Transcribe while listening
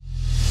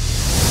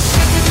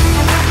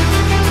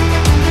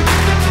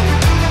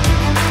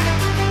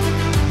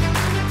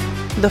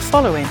The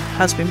following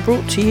has been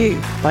brought to you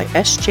by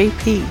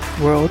SJP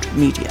World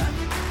Media.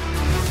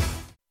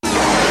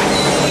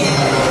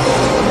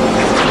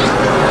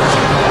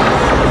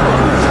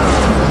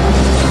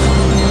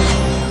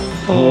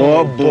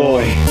 Oh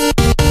boy.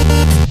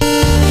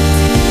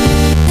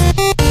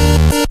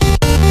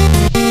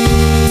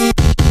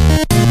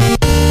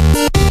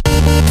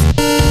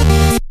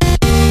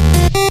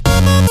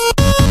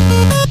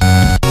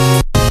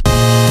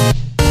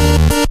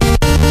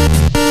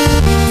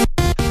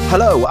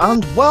 Hello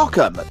and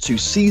welcome to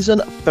Season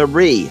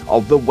 3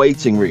 of The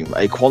Waiting Room,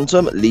 a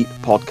Quantum Leap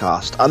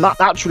podcast. And that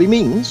actually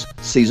means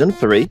Season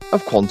 3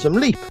 of Quantum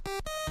Leap.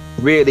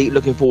 Really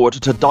looking forward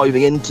to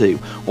diving into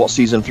what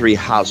Season 3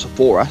 has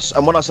for us.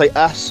 And when I say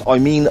us, I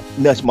mean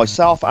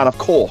myself and, of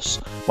course,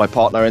 my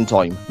partner in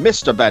time,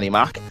 Mr. Benny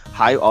Mac.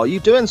 How are you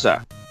doing,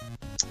 sir?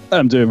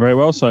 I'm doing very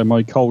well, so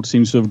my cold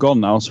seems to have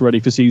gone now. It's ready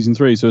for Season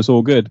 3, so it's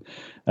all good.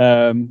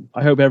 I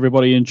hope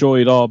everybody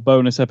enjoyed our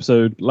bonus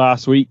episode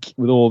last week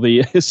with all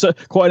the it's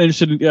quite an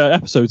interesting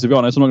episode, to be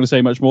honest. I'm not going to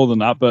say much more than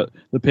that, but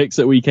the picks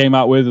that we came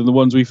out with and the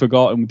ones we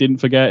forgot and didn't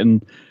forget,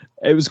 and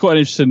it was quite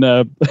an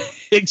interesting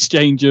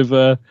exchange of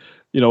our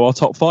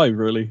top 5,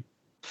 really.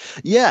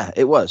 Yeah,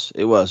 it was.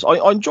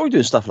 I enjoy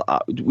doing stuff like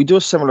that. We do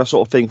a similar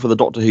sort of thing for the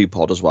Doctor Who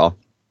pod as well.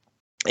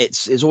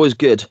 It's always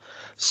good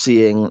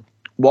seeing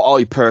what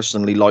I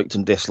personally liked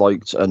and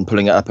disliked and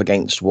pulling it up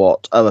against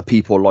what other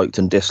people liked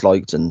and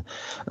disliked and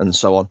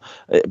so on.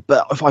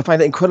 But I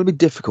find it incredibly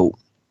difficult,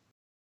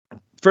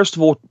 first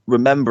of all,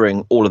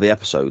 remembering all of the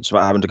episodes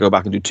without having to go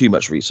back and do too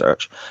much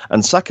research.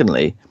 And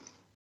secondly,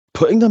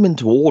 putting them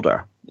into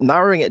order.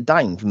 Narrowing it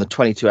down from the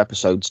 22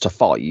 episodes to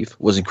 5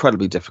 was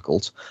incredibly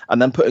difficult.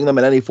 And then putting them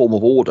in any form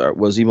of order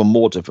was even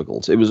more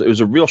difficult. It was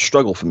a real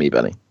struggle for me,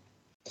 Benny.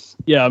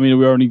 Yeah, I mean,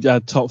 we only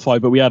had top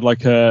 5, but we had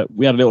a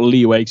little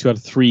leeway because we had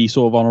 3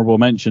 sort of honourable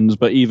mentions.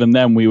 But even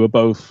then, we were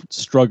both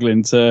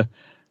struggling to.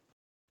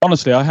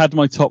 Honestly, I had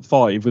my top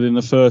 5 within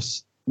the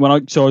first I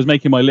was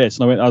making my list,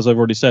 and I went, as I've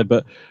already said,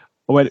 but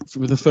I went for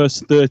the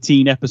first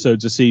 13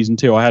 episodes of season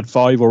 2. I had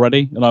 5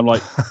 already, and I'm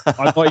like,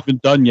 I'm not even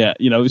done yet.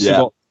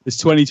 It's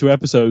 22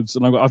 episodes,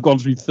 and I've gone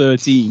through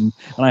 13,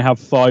 and I have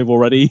 5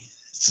 already.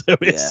 So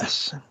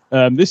it's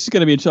this is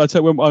going to be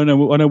interesting. I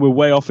know we're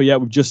way off it yet.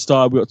 We've just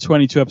started. We've got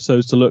 22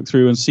 episodes to look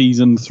through in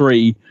season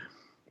 3,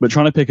 but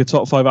trying to pick a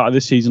top 5 out of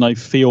this season, I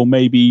feel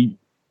maybe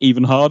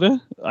even harder.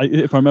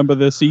 If I remember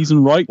the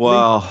season right.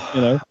 Well,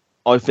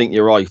 I think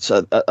you're right.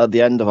 At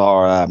the end of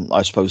our,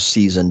 I suppose,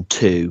 season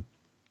 2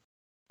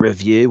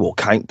 review or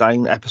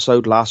countdown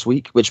episode last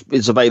week, which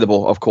is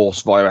available, of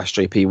course, via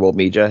SJP World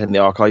Media in the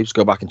archives.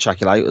 Go back and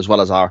check it out, as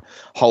well as our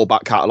whole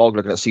back catalogue,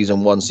 looking at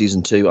season 1,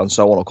 season 2, and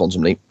so on on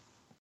Quantum Leap.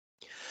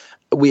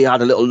 We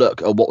had a little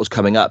look at what was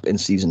coming up in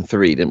season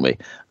 3, didn't we?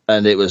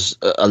 And it was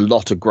a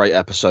lot of great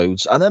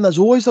episodes. And then there's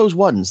always those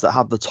ones that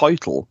have the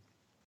title,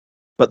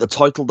 but the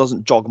title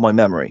doesn't jog my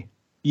memory.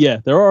 Yeah,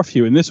 there are a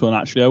few in this one,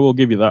 actually. I will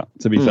give you that,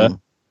 to be fair.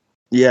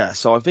 Yeah,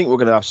 so I think we're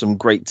going to have some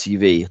great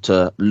TV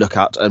to look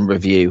at and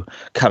review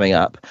coming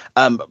up.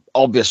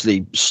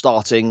 Obviously,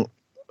 starting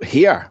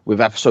here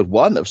with episode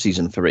 1 of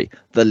season 3,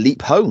 The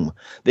Leap Home.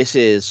 This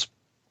is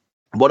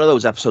one of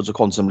those episodes of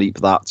Quantum Leap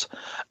that,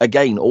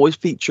 again, always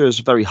features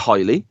very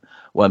highly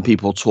when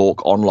people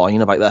talk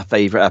online about their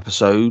favorite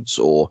episodes,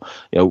 or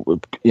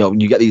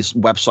you get these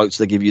websites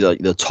that give you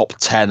the top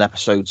 10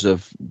 episodes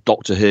of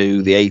Doctor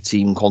Who, the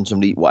A-Team,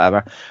 Quantum Leap,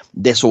 whatever.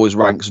 This always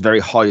ranks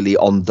very highly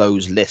on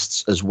those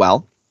lists as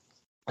well.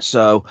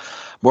 So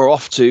we're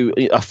off to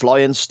a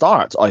flying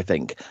start, I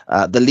think.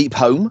 The Leap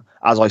Home,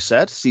 as I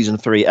said, season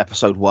 3,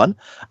 episode 1.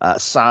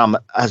 Sam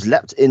has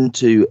leapt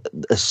into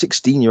a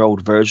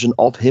 16-year-old version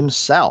of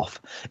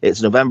himself.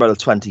 It's November the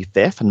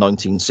 25th,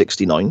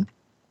 1969.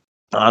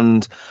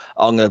 And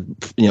I'm going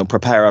to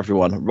prepare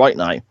everyone right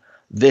now.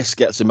 This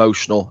gets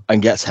emotional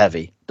and gets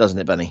heavy, doesn't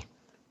it, Benny?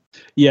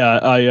 Yeah,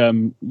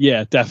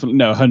 definitely.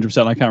 No,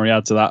 100%. I can't really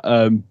add to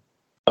that.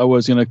 I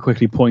was going to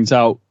quickly point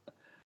out,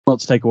 not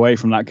to take away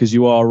from that, because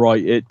you are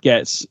right. It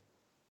gets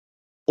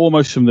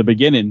almost from the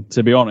beginning,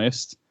 to be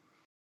honest,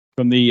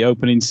 from the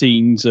opening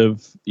scenes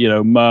of,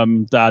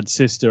 mum, dad,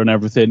 sister and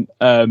everything.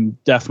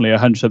 Definitely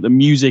 100%. The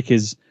music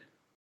is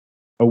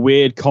a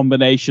weird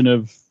combination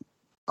of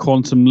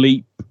Quantum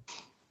Leap,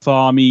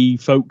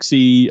 farmy,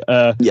 folksy,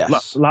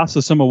 Last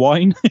of Summer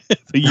Wine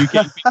for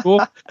UK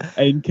people.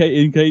 In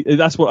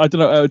that's what I don't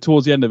know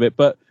towards the end of it.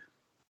 But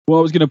what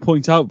I was going to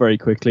point out very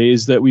quickly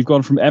is that we've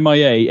gone from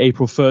MIA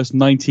April 1st,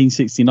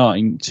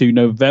 1969 to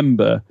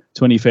November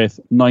 25th,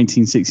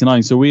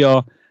 1969. So we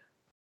are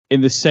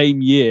in the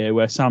same year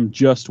where Sam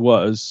just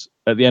was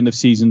at the end of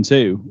season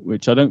 2,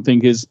 which I don't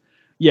think is.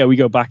 Yeah, we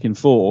go back and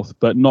forth,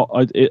 but not.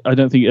 I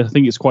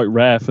think it's quite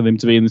rare for them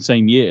to be in the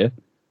same year.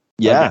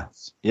 Yeah,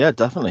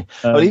 definitely.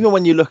 But even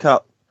when you look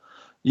at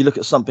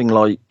something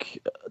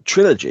like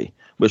Trilogy,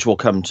 which we'll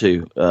come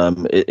to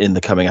in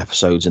the coming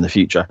episodes in the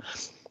future,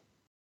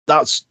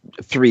 that's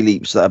 3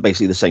 leaps that are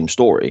basically the same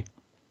story.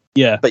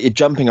 Yeah, but you're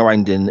jumping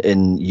around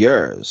in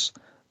years.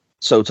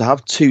 So to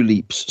have two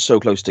leaps so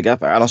close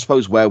together, and I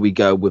suppose where we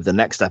go with the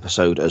next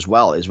episode as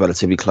well is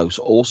relatively close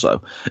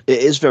also. It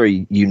is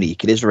very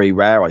unique. It is very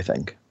rare, I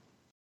think.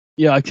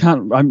 Yeah,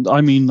 I'm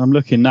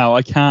looking now.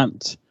 I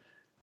can't.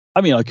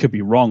 I mean, I could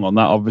be wrong on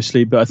that,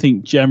 obviously, but I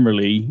think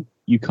generally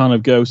you kind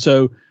of go.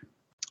 So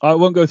I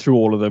won't go through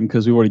all of them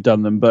because we've already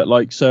done them. But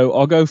so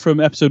I'll go from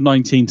episode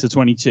 19 to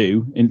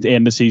 22 in the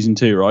end of season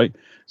 2, right?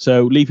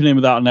 So Leaping In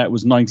Without a Net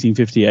was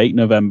 1958,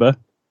 November.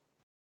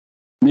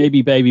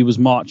 Maybe Baby was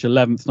March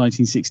 11th,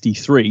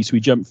 1963. So we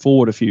jumped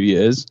forward a few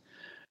years.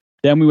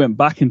 Then we went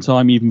back in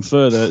time even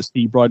further.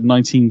 Steve Bride,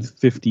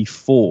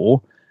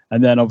 1954.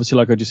 And then obviously,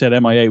 like I just said,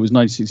 MIA was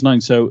 1969.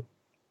 So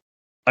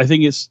I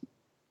think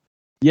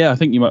I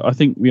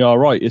think we are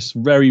right. It's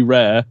very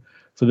rare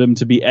for them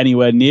to be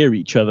anywhere near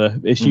each other.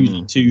 It's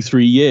usually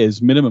 2-3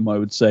 years minimum, I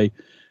would say.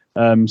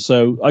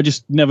 So I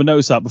just never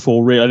noticed that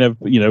before, really. I never,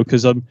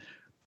 because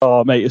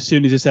mate, as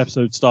soon as this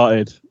episode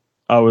started,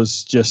 I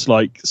was just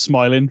like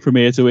smiling from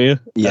ear to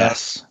ear.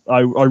 Yes, I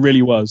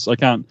really was. I'll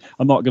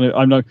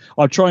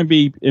try and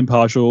be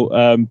impartial,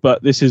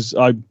 but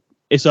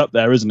it's up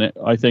there, isn't it?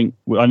 I think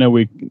I know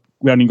we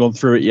haven't gone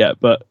through it yet,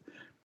 but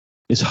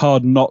it's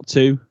hard not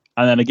to.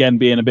 And then again,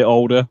 being a bit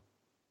older,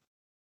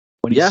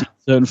 when you see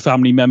certain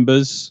family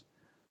members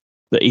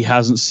that he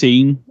hasn't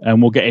seen,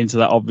 and we'll get into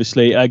that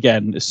obviously.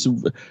 Again,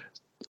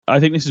 I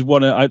think this is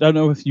one. I don't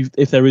know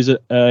if there is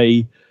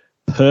a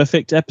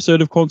perfect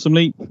episode of Quantum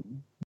Leap,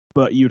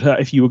 but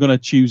if you were going to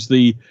choose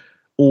the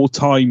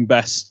all-time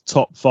best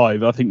top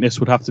 5, I think this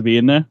would have to be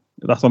in there.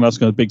 That's kind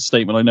of a big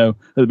statement, I know,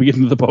 at the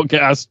beginning of the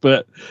podcast,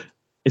 but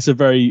it's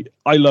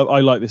I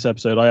like this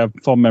episode. I have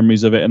fond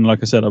memories of it, and like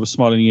I said, I was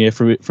smiling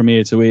from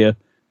ear to ear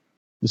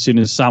as soon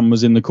as Sam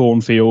was in the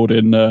cornfield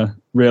and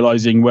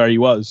realizing where he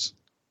was.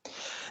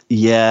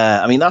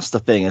 Yeah, I mean, that's the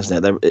thing,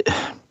 isn't it?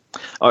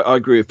 I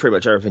agree with pretty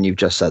much everything you've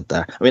just said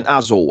there. I mean,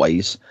 as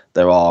always,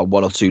 there are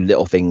one or two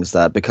little things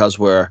that, because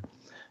we're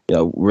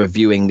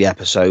reviewing the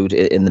episode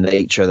in the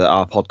nature that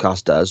our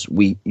podcast does,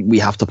 we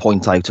have to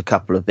point out a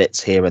couple of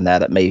bits here and there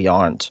that maybe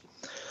aren't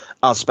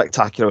as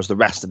spectacular as the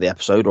rest of the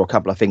episode, or a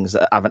couple of things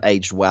that haven't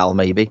aged well,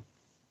 maybe.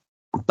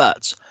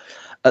 But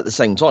at the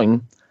same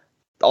time,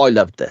 I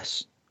loved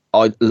this.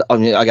 I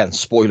mean, again,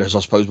 spoilers, I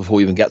suppose, before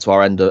we even get to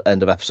our end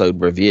of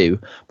episode review.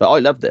 But I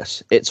love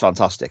this. It's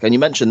fantastic. And you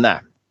mentioned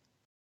there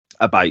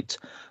about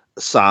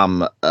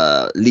Sam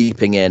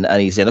leaping in, and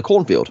he's in a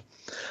cornfield.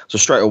 So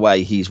straight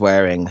away, he's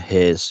wearing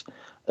his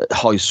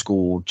high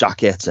school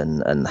jacket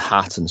and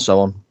hat and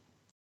so on.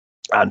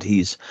 And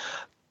he's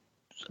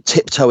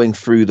tiptoeing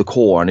through the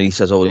corn, and he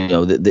says,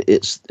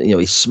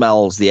 he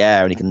smells the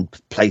air, and he can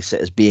place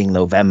it as being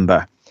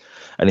November.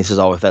 And he says,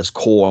 if there's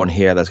corn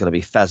here, there's going to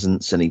be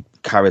pheasants. And he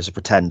carries a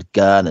pretend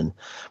gun. And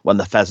when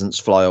the pheasants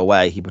fly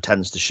away, he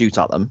pretends to shoot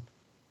at them.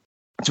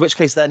 To which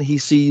case then he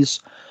sees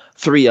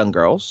 3 young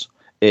girls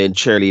in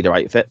cheerleader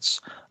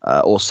outfits,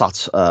 all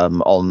sat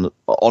on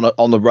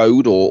the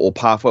road or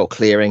pathway or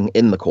clearing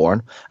in the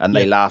corn. And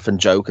they laugh and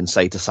joke and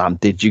say to Sam,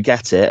 "Did you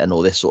get it?" and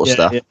all this sort of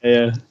stuff.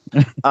 Yeah.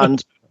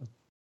 And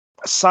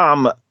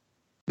Sam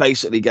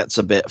basically gets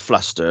a bit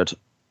flustered,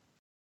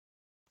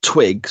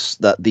 twigs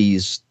that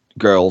these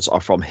girls are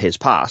from his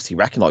past. He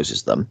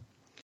recognizes them.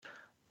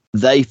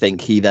 They think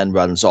he then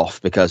runs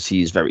off because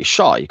he's very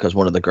shy, because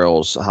one of the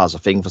girls has a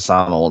thing for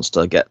Sam and wants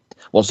to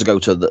go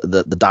to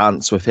the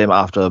dance with him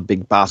after a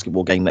big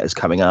basketball game that is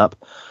coming up.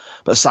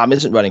 But Sam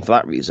isn't running for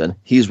that reason.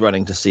 He's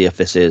running to see if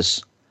this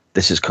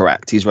is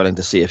correct. He's running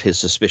to see if his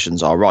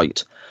suspicions are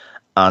right.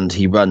 And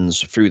he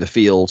runs through the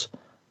field,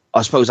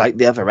 I suppose out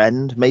the other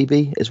end,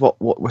 maybe, is what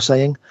we're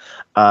saying,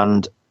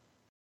 and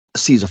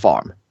sees a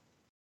farm,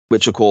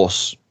 which of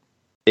course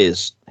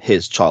is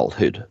his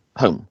childhood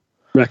home.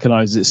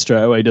 Recognizes it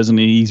straight away, doesn't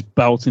he? He's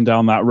belting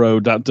down that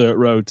dirt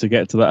road to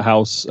get to that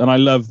house. And I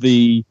love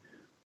when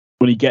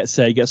he gets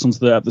there, he gets onto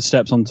the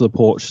steps onto the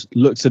porch,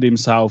 looks at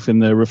himself in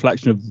the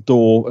reflection of the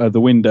door, the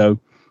window,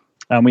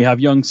 and we have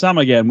young Sam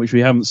again, which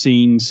we haven't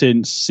seen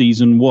since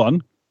season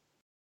 1,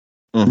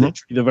 literally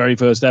the very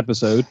first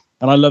episode.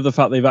 And I love the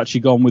fact they've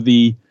actually gone with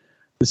the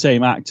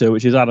same actor,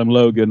 which is Adam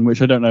Logan, which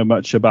I don't know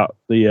much about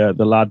the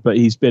lad, but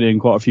he's been in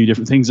quite a few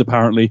different things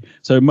apparently.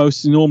 So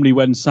normally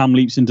when Sam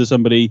leaps into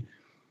somebody,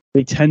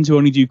 they tend to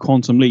only do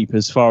Quantum Leap,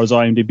 as far as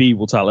IMDb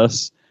will tell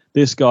us.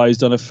 This guy's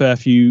done a fair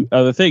few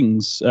other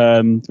things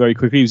very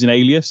quickly. He was in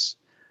Alias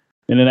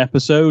in an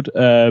episode.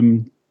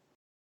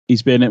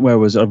 He's been at,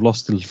 I've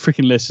lost the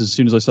freaking list as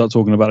soon as I start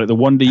talking about it. The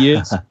Wonder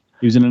Years.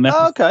 He was in an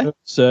episode. Oh, okay.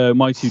 So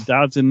My Two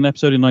Dads in an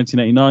episode in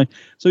 1989.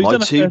 So he's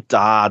My Two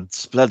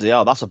Dads. Bloody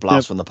hell, that's a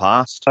blast from the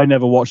past. I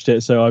never watched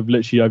it, so I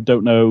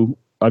don't know.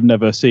 I've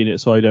never seen it,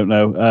 so I don't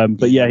know.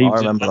 But yeah, I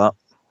remember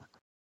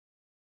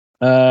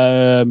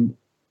that.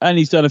 And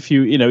he's done a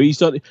few,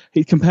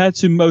 compared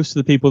to most of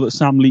the people that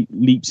Sam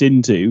leaps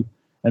into,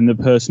 and the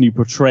person who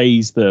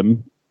portrays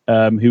them,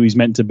 who he's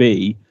meant to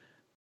be,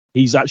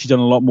 he's actually done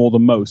a lot more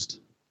than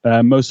most.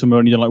 Most of them have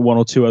only done like 1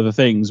 or 2 other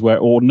things,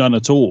 or none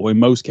at all in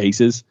most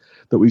cases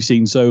that we've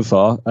seen so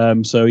far.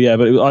 But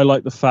I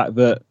like the fact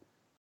that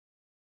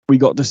we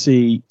got to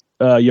see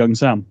young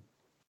Sam.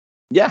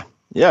 Yeah,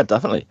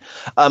 definitely.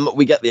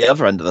 We get the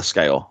other end of the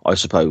scale, I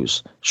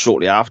suppose,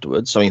 shortly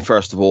afterwards. I mean,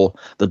 first of all,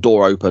 the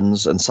door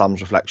opens and Sam's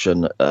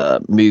reflection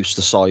moves to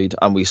the side,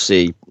 and we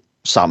see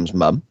Sam's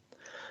mum.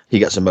 He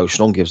gets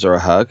emotional and gives her a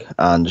hug,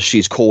 and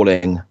she's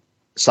calling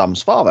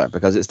Sam's father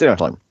because it's dinner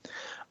time.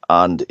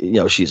 And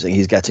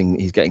he's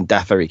getting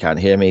deafer. He can't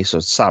hear me.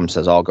 So Sam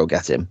says, "I'll go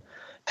get him."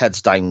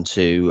 Heads down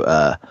to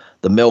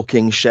the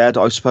milking shed,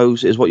 I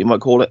suppose, is what you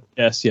might call it.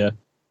 Yes, yeah.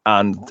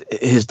 And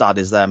his dad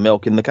is there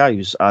milking the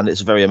cows, and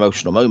it's a very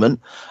emotional moment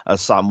as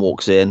Sam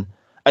walks in,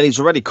 and he's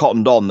already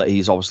cottoned on that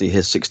he's obviously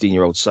his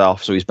 16-year-old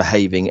self, so he's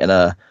behaving in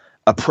a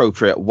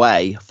appropriate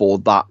way for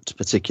that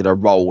particular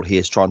role he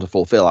is trying to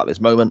fulfill at this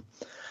moment.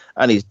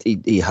 And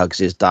he hugs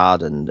his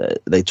dad, and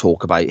they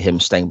talk about him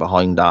staying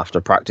behind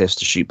after practice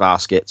to shoot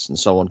baskets and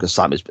so on, because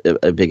Sam is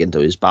big into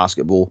his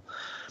basketball.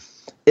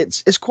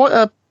 It's quite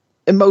a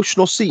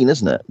emotional scene,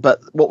 isn't it?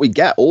 But what we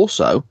get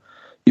also,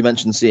 you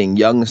mentioned seeing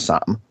young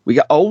Sam, we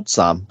get old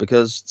Sam,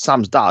 because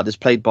Sam's dad is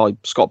played by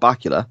Scott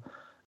Bakula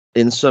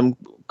in some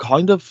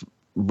kind of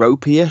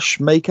ropey-ish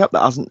makeup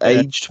that hasn't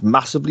aged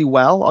massively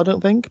well, I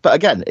don't think. But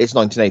again, it's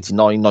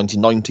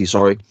 1990,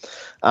 sorry,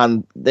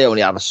 and they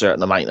only have a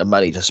certain amount of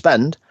money to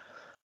spend.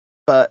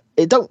 But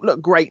it don't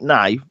look great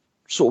now,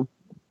 sort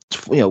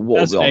of, what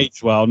hasn't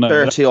aged well, no.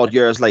 30 odd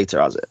years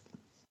later, has it?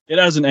 It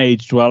hasn't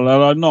aged well,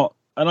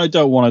 and I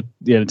don't want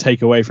to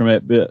take away from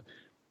it, but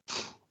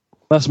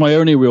that's my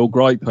only real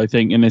gripe, I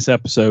think, in this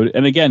episode.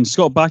 And again,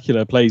 Scott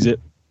Bakula plays it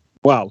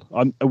well,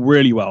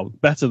 really well,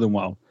 better than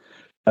well.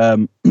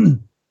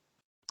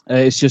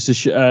 It's just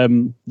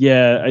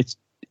it's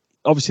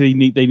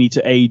obviously they need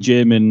to age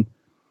him, and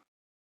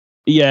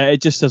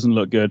it just doesn't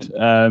look good.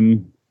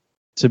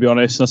 To be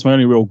honest, that's my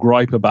only real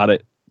gripe about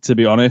it. To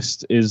be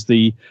honest,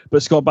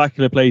 but Scott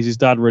Bakula plays his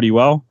dad really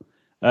well.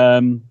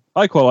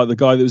 I quite like the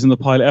guy that was in the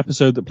pilot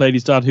episode that played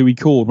his dad, who he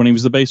called when he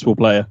was the baseball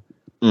player.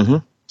 Mm-hmm.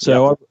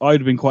 So I'd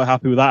have been quite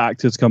happy with that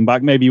actor to come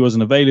back. Maybe he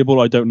wasn't available.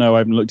 I don't know. I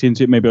haven't looked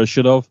into it. Maybe I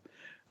should have.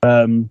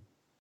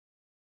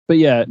 But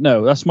yeah,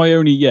 no, that's my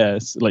only,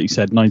 like you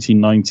said,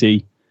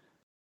 1990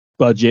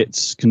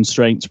 budgets,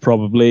 constraints,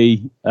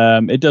 probably.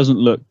 It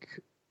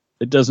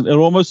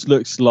almost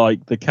looks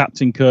like the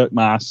Captain Kirk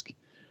mask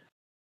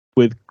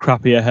with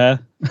crappier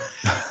hair,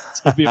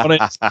 to be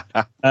honest.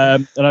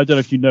 And I don't know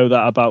if you know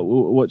that about,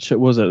 what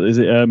was it? Is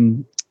it,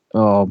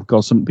 oh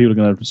God, some people are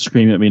going to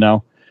scream at me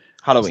now.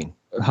 Halloween,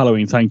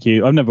 thank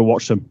you. I've never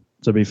watched them,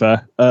 to be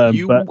fair.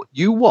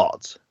 You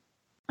what?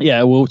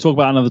 Yeah, we'll talk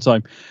about it another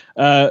time.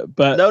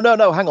 But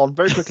no, hang on,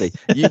 very quickly.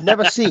 You've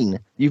never seen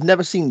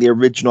the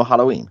original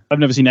Halloween? I've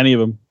never seen any of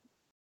them.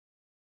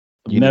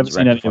 I've never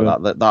seen any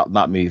of them.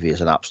 That movie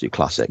is an absolute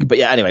classic. But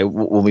yeah, anyway,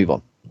 we'll move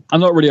on. I'm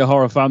not really a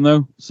horror fan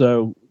though,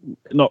 so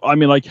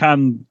I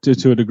can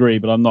to a degree,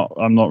 but I'm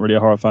not really a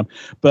horror fan.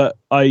 But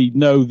I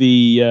know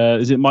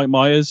is it Mike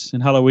Myers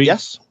in Halloween?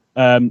 Yes.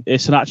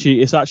 It's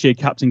actually a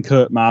Captain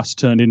Kirk mask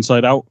turned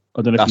inside out.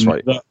 I don't know if that's you know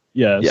right. that.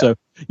 Yeah. So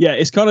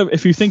it's kind of,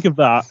 if you think of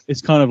that,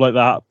 it's kind of like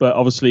that, but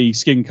obviously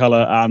skin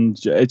color, and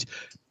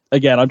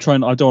again, I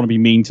don't want to be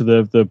mean to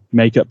the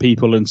makeup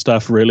people and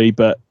stuff really,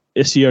 but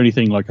it's the only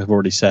thing, like I've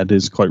already said,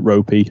 is quite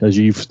ropey, as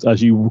you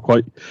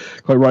quite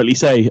rightly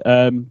say.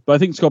 But I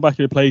think Scott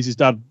Bakula plays his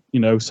dad,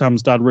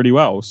 Sam's dad, really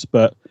well.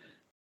 But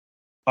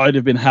I'd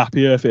have been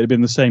happier if it had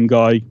been the same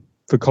guy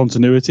for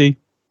continuity.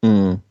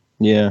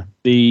 Yeah.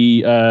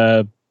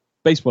 The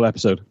baseball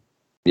episode.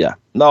 Yeah.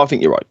 No, I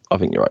think you're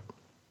right.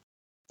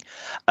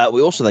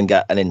 We also then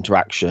get an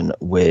interaction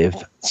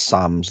with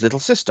Sam's little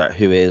sister,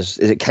 who is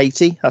it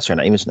Katie? That's her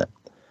name, isn't it?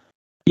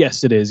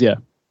 Yes, it is. Yeah.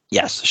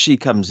 Yes, she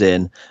comes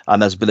in,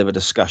 and there's a bit of a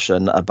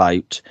discussion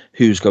about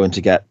who's going to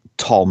get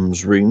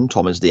Tom's room.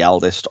 Tom is the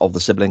eldest of the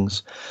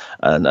siblings,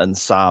 and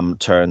Sam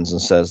turns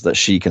and says that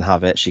she can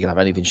have it. She can have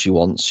anything she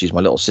wants. She's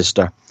my little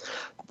sister.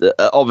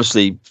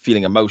 Obviously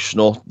feeling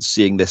emotional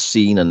seeing this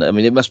scene, and I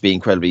mean it must be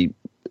incredibly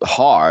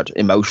hard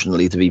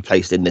emotionally to be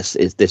placed in this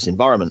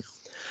environment.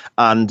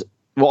 And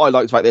what I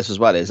liked about this as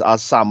well is,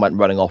 as Sam went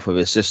running off with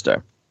his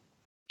sister,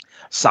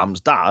 Sam's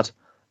dad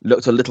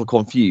looked a little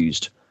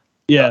confused.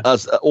 Yeah.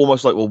 As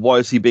almost like, well, why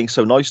is he being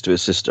so nice to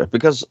his sister?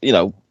 Because,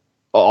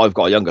 I've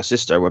got a younger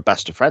sister. We're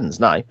best of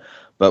friends now.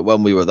 But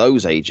when we were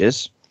those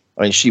ages,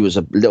 I mean, she was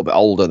a little bit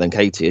older than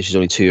Katie. She's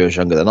only 2 years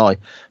younger than I.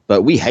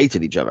 But we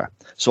hated each other.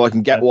 So I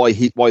can get why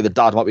the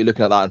dad might be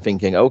looking at that and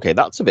thinking, okay,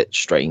 that's a bit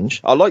strange.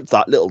 I liked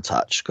that little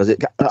touch because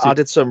it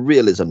added some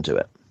realism to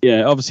it.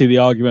 Yeah, obviously the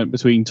argument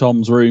between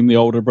Tom's room, the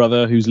older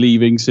brother who's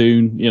leaving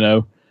soon,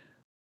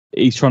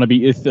 he's trying to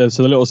be, so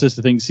the little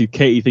sister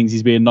Katie thinks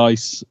he's being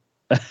nice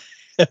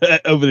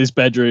over this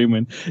bedroom,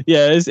 and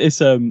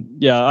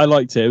I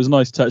liked it. It was a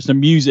nice touch. The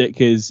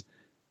music is,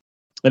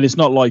 and it's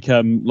not like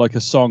a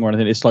song or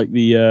anything. It's like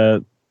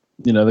the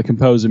the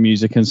composer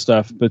music and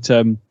stuff. But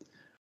the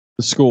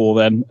score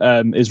then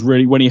is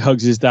really, when he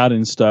hugs his dad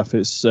and stuff.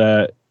 It's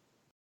you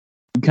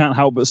can't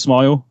help but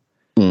smile.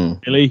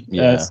 Really,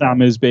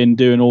 Sam has been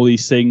doing all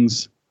these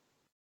things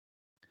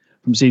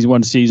from season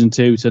 1 to season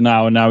 2 to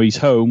now, and now he's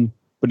home,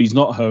 but he's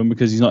not home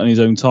because he's not in his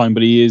own time.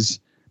 But he is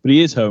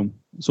home.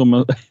 It's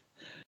almost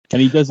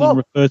And he does even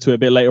refer to it a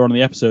bit later on in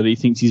the episode. He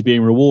thinks he's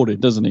being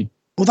rewarded, doesn't he?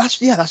 Well,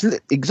 that's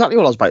exactly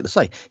what I was about to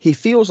say. He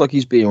feels like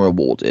he's being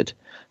rewarded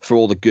for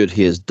all the good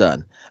he has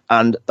done.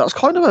 And that's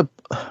kind of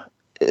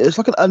it's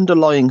like an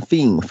underlying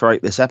theme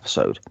throughout this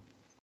episode.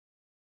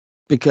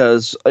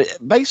 Because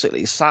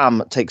basically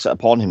Sam takes it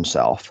upon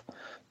himself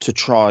to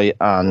try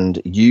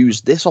and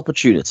use this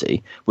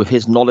opportunity with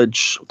his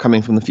knowledge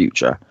coming from the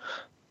future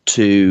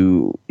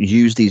to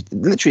use these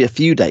literally a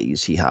few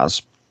days he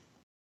has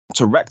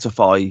to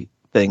rectify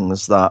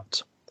things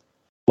that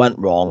went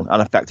wrong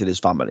and affected his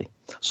family.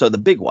 So the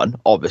big one,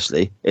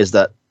 obviously, is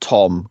that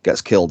Tom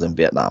gets killed in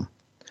Vietnam.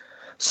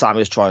 Sam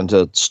is trying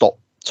to stop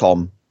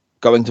Tom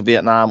going to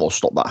Vietnam or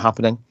stop that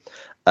happening.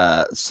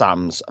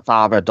 Sam's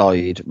father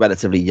died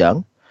relatively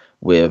young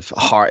with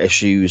heart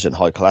issues and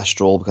high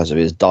cholesterol because of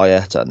his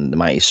diet and the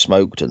amount he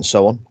smoked and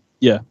so on.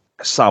 Yeah.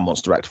 Sam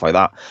wants to rectify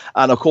that.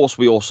 And of course,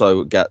 we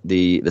also get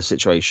the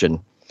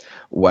situation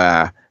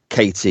where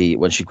Katie,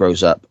 when she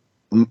grows up,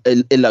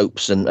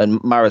 elopes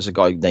and marries a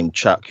guy named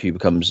Chuck, who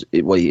becomes,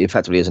 well, he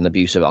effectively is an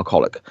abusive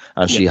alcoholic,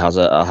 and she has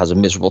a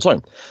miserable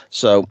time.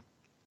 So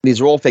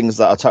these are all things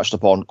that are touched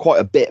upon quite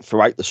a bit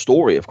throughout the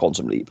story of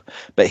Quantum Leap.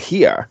 But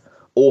here,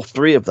 all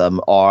three of them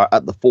are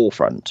at the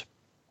forefront.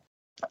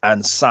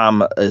 And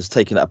Sam is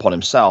taking it upon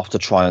himself to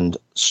try and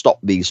stop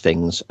these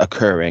things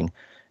occurring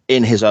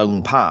in his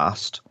own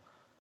past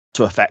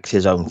to affect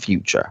his own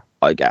future,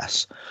 I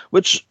guess,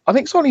 which I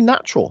think is only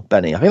natural,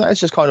 Benny. I think that's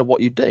just kind of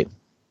what you do.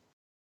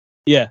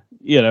 Yeah,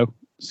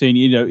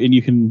 seeing, and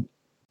you can,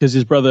 because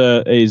his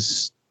brother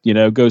is,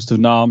 goes to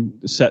Nam,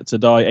 set to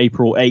die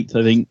April 8th,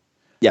 I think.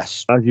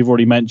 Yes. As you've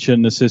already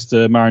mentioned, the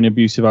sister marrying an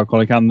abusive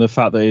alcoholic, and the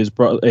fact that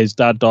his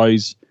dad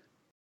dies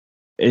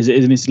is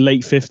in his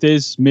late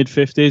 50s, mid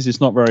 50s.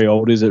 It's not very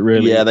old, is it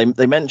really? Yeah,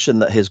 they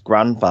mentioned that his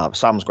grandfather,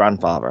 Sam's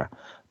grandfather,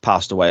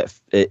 passed away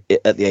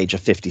at the age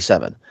of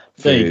 57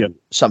 through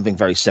something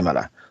very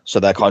similar. So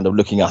they're kind of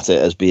looking at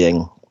it as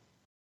being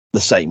the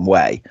same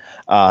way.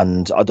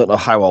 And I don't know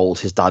how old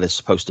his dad is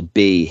supposed to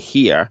be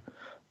here,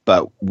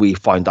 but we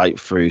find out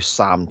through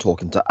Sam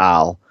talking to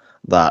Al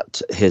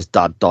that his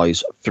dad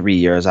dies 3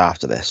 years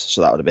after this.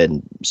 So that would have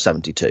been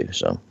 72.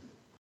 So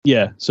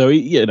yeah, so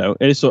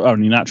it's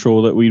only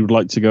natural that we would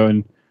like to go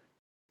and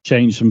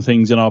change some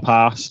things in our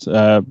past,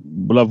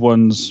 loved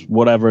ones,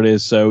 whatever it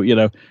is. So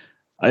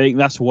I think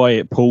that's why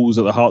it pulls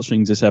at the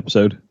heartstrings this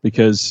episode,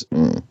 because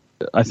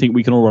I think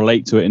we can all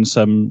relate to it in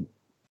some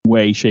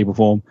way, shape, or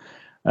form.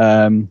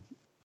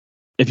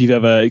 If you've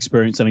ever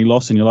experienced any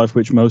loss in your life,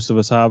 which most of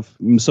us have,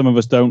 some of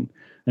us don't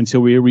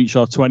until we reach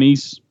our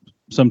 20s.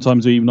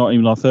 Sometimes we not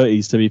even our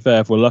 30s, to be fair,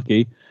 if we're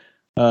lucky.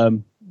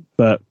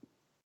 But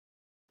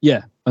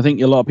yeah, I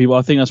think a lot of people,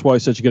 I think that's why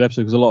it's such a good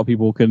episode, because a lot of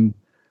people can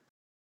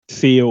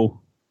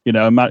feel,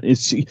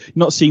 it's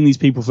not seeing these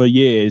people for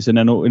years. And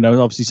then,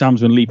 obviously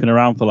Sam's been leaping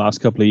around for the last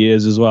couple of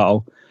years as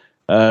well.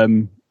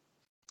 No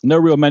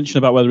real mention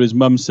about whether his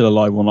mum's still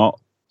alive or not.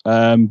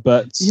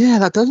 But yeah,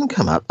 that doesn't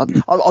come out.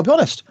 I'll be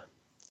honest.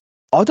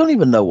 I don't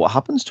even know what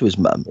happens to his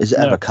mum. Is it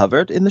ever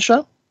covered in the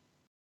show?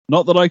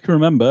 Not that I can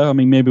remember. I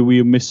mean, maybe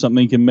we missed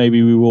something and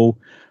maybe we will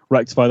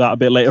rectify that a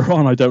bit later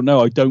on. I don't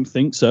know. I don't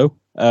think so.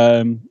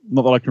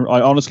 Not that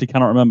I honestly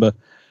cannot remember.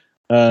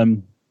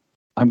 I'm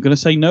going to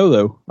say no,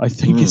 though. I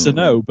think it's a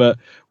no, but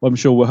I'm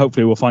sure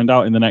hopefully we'll find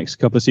out in the next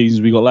couple of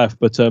seasons we got left.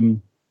 But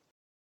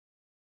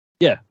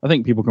yeah, I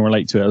think people can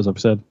relate to it, as I've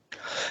said.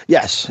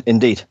 Yes,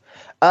 indeed.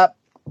 I'm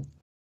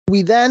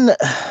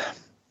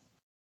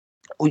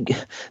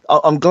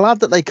glad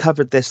that they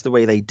covered this the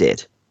way they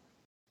did,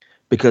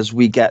 because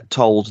we get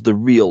told the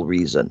real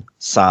reason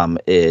Sam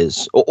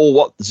is, or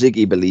what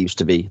Ziggy believes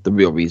to be the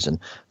real reason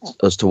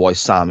as to why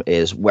Sam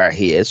is where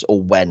he is,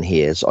 or when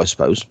he is, I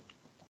suppose.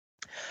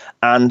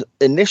 And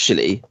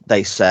initially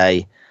they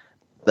say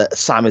that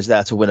Sam is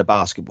there to win a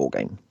basketball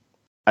game.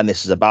 And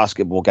this is a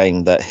basketball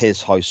game that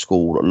his high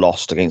school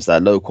lost against their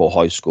local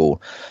high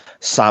school.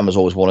 Sam has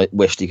always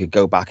wished he could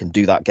go back and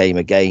do that game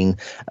again.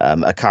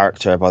 A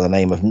character by the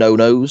name of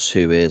No-Nose,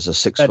 who is a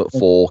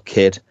 6'4"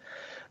 kid,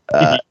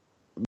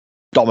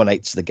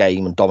 dominates the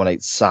game and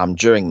dominates Sam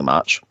during the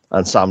match.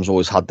 And Sam's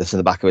always had this in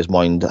the back of his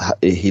mind.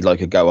 He'd like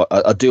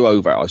a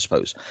do-over, I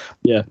suppose.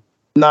 Yeah.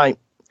 Now,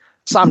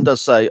 Sam does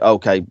say,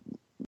 okay,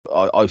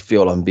 I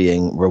feel I'm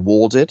being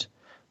rewarded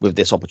with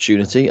this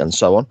opportunity and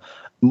so on.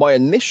 My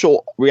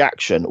initial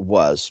reaction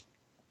was,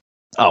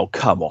 oh,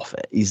 come off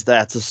it. He's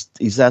there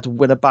to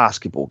win a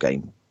basketball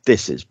game.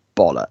 This is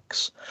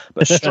bollocks.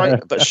 But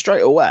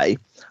straight away,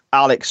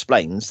 Al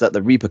explains that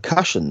the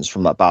repercussions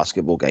from that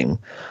basketball game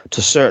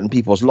to certain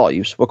people's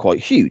lives were quite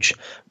huge.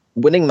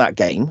 Winning that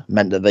game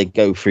meant that they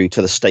go through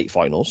to the state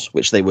finals,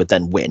 which they would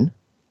then win.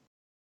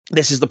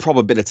 This is the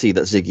probability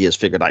that Ziggy has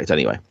figured out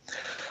anyway.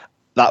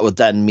 That would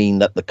then mean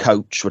that the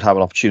coach would have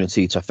an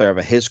opportunity to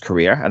further his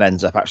career and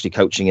ends up actually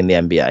coaching in the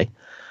NBA.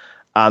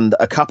 And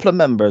a couple of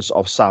members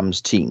of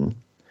Sam's team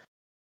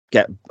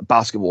get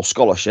basketball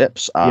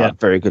scholarships at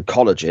very good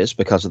colleges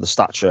because of the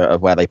stature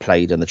of where they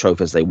played and the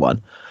trophies they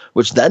won,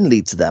 which then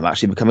lead to them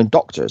actually becoming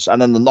doctors.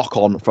 And then the knock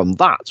on from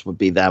that would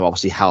be them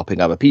obviously helping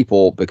other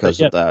people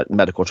because of their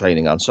medical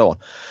training and so on.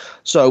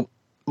 So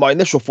my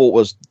initial thought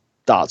was,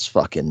 that's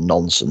fucking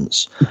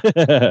nonsense.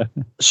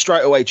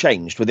 Straight away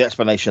changed with the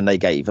explanation they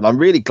gave. And I'm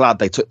really glad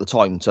they took the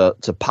time to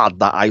pad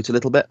that out a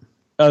little bit.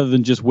 Other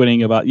than just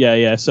winning about,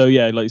 So,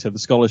 like you said, the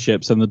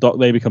scholarships and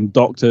they become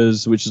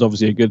doctors, which is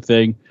obviously a good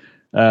thing.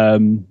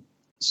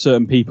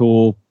 Certain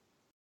people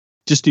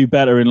just do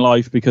better in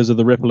life because of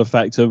the ripple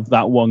effect of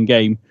that one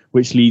game,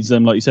 which leads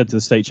them, like you said, to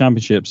the state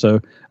championship. So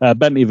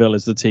Bentleyville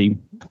is the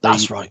team.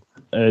 That's right.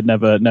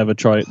 Never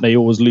try it. They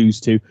always lose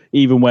to,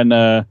 even when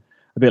a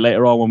bit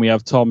later on when we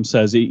have Tom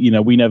says,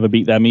 we never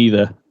beat them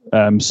either.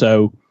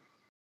 So,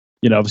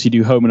 obviously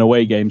do home and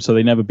away games, so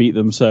they never beat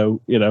them. So,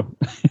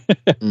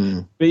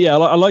 But yeah,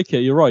 I like it.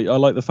 You're right. I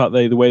like the fact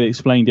the way they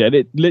explained it. And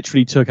it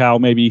literally took Al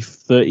maybe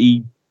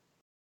 35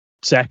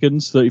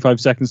 seconds to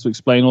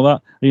explain all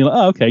that. And you're like,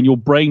 oh, okay. And your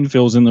brain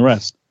fills in the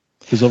rest.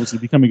 Because obviously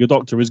becoming a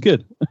doctor is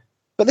good.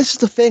 But this is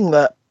the thing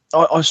that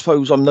I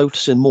suppose I'm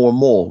noticing more and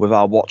more with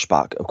our watch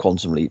back of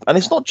Quantum Leap. And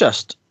it's not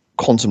just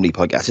Quantum Leap,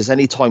 I guess. It's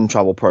any time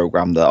travel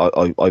program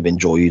that I've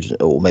enjoyed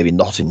or maybe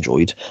not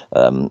enjoyed.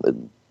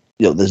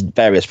 There's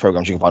various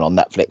programs you can find on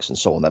Netflix and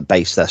so on that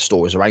base their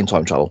stories around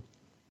time travel.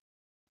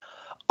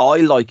 I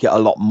like it a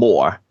lot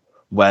more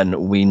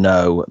when we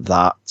know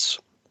that,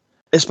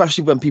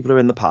 especially when people are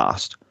in the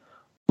past,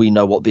 we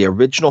know what the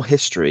original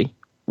history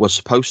was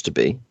supposed to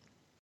be,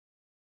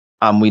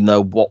 and we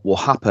know what will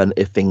happen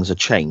if things are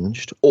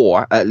changed,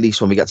 or at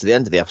least when we get to the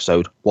end of the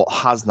episode, what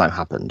has now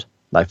happened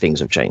now things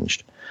have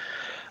changed.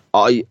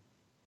 I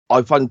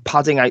find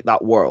padding out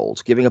that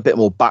world, giving a bit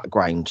more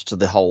background to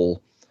the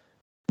whole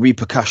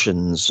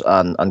repercussions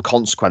and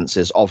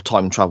consequences of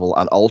time travel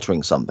and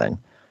altering something,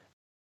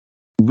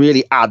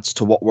 really adds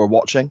to what we're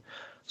watching.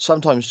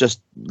 Sometimes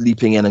just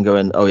leaping in and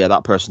going, oh yeah,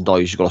 that person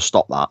dies, you've got to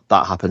stop that.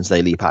 That happens,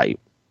 they leap out.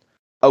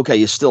 Okay,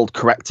 you're still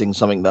correcting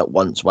something that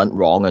once went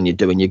wrong and you're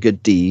doing your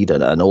good deed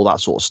and all that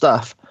sort of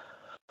stuff.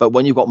 But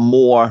when you've got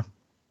more,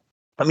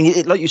 I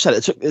mean, like you said,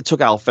 it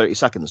took Al 30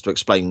 seconds to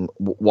explain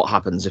what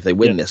happens if they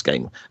win this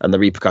game and the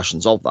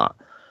repercussions of that.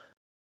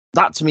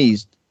 That to me,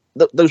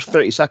 those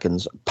 30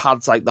 seconds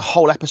pads out the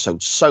whole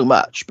episode so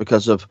much,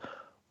 because of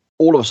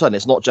all of a sudden,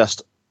 it's not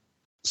just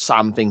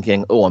Sam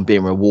thinking, oh, I'm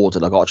being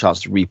rewarded, I got a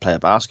chance to replay a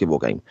basketball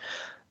game.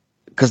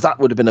 Because that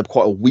would have been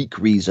quite a weak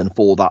reason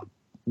for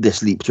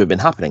this leap to have been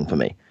happening for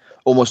me.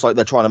 Almost like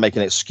they're trying to make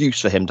an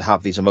excuse for him to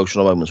have these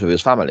emotional moments with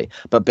his family.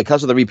 But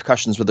because of the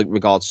repercussions with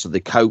regards to the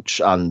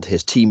coach and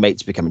his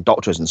teammates becoming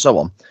doctors and so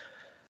on,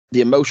 the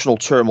emotional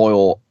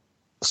turmoil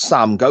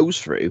Sam goes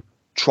through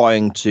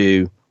trying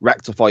to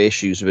rectify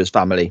issues with his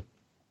family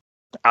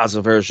as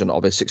a version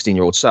of his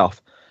 16-year-old self,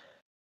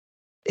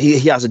 he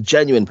has a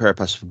genuine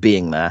purpose for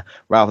being there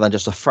rather than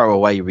just a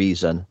throwaway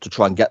reason to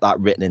try and get that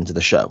written into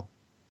the show.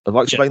 Have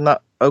I explained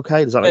that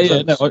okay? Does that make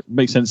sense? No, it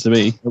makes sense to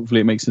me.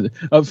 Hopefully it makes sense.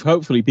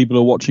 Hopefully people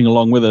are watching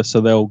along with us, so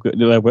they'll go,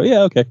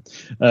 yeah, okay.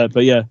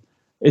 But yeah,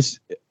 it's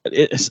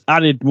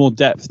added more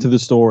depth to the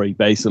story,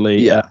 basically.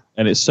 Yeah.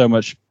 And it's so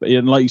much,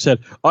 and like you said,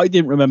 I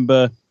didn't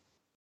remember.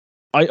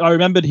 I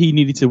remembered he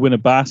needed to win a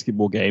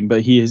basketball game,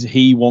 but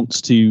he wants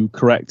to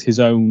correct his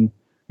own,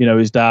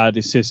 his dad,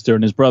 his sister,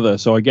 and his brother.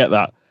 So I get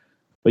that.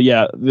 But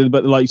yeah,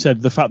 but like you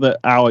said, the fact that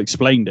Al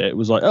explained it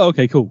was like, oh,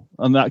 okay, cool.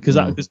 And that because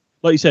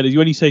like you said,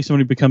 when you say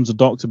somebody becomes a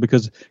doctor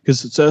because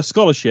it's a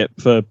scholarship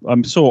for,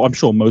 I'm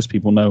sure most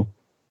people know.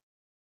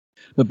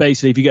 But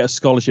basically, if you get a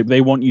scholarship,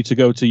 they want you to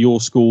go to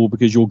your school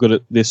because you're good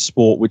at this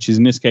sport, which is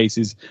in this case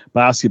is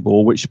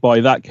basketball. Which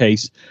by that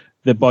case,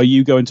 that by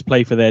you going to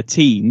play for their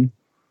team,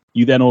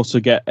 you then also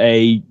get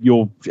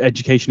your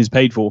education is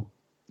paid for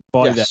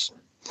by them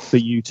for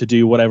you to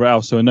do whatever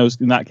else. So in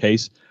that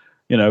case,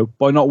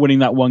 by not winning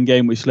that one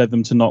game, which led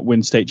them to not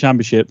win state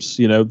championships,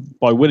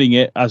 by winning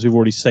it, as we've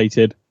already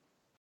stated,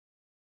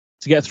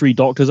 to get 3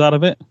 doctors out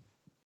of it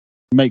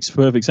makes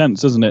perfect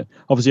sense, doesn't it?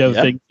 Obviously, the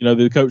other thing,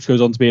 the coach goes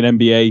on to be an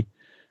NBA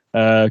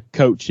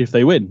coach if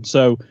they win.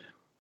 So,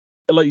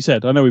 like you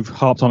said, I know we've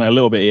harped on it a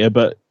little bit here,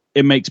 but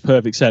it makes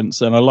perfect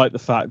sense. And I like the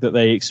fact that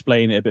they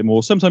explain it a bit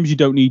more. Sometimes you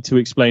don't need to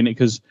explain it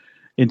because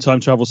in time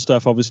travel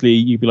stuff, obviously,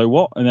 you'd be like,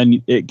 what? And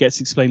then it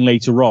gets explained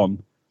later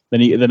on.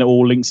 Then it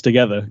all links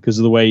together because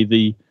of the way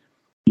the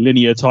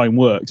linear time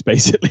works,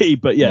 basically.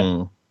 But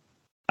yeah.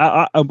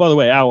 And by the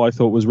way, Al, I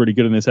thought was really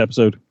good in this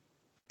episode.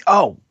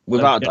 Oh,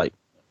 without a doubt.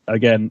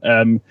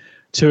 Again,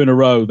 2 in a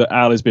row that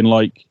Al has been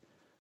like,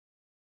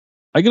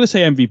 I'm going to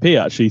say MVP,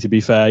 actually, to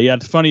be fair. He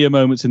had funnier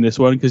moments in this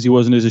one because he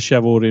wasn't as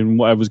disheveled in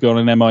whatever was going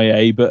on in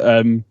MIA,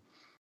 but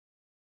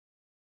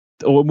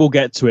we'll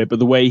get to it. But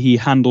the way he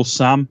handles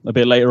Sam a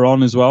bit later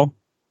on as well,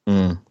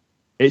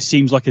 it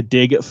seems like a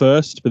dig at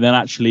first, but then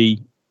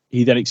actually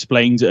he then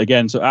explains it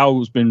again. So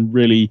Al's been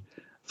really,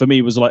 for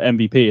me, was like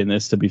MVP in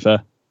this, to be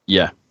fair.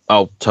 Yeah.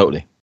 Oh,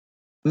 totally.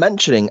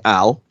 Mentioning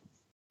Al,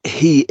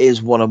 he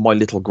is one of my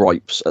little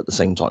gripes at the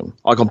same time.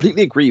 I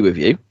completely agree with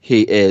you.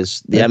 He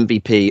is the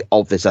MVP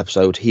of this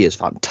episode. He is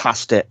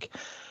fantastic.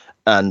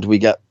 And we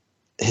get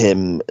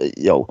him,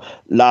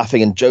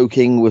 laughing and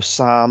joking with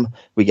Sam.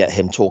 We get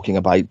him talking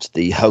about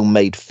the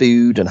homemade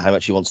food and how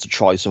much he wants to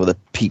try some of the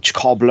peach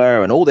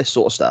cobbler and all this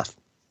sort of stuff.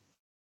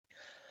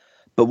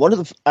 But one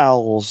of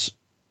Al's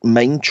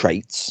main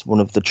traits, one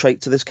of the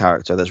traits of this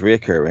character that's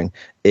reoccurring,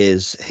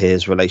 is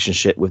his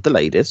relationship with the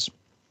ladies.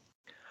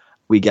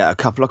 We get a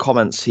couple of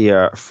comments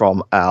here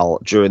from Al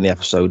during the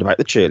episode about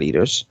the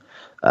cheerleaders,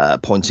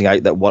 pointing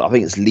out that I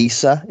think it's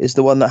Lisa is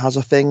the one that has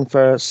a thing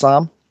for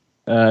Sam.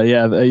 I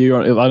know where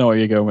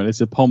you're going with. It's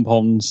the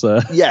pom-poms.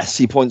 Yes,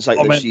 he points out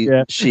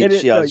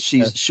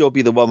that she'll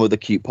be the one with the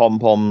cute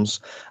pom-poms,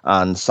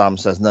 and Sam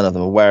says none of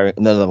them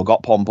have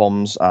got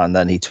pom-poms, and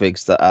then he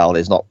twigs that Al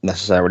is not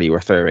necessarily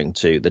referring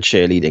to the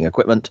cheerleading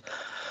equipment.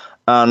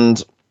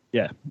 And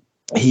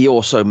he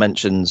also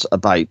mentions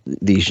about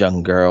these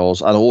young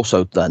girls, and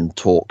also then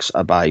talks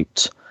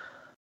about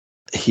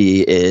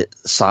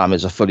Sam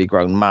is a fully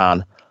grown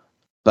man,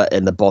 but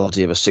in the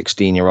body of a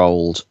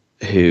 16-year-old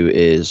who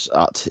is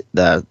at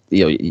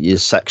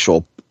his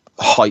sexual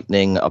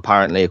heightening,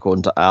 apparently,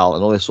 according to Al,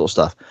 and all this sort of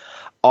stuff.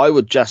 I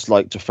would just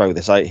like to throw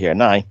this out here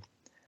now.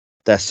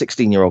 They're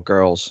 16-year-old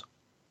girls.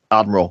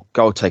 Admiral,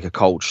 go take a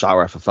cold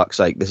shower, for fuck's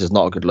sake. This is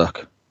not a good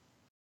look.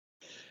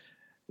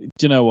 Do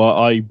you know what?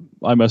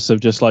 I must have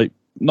just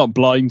not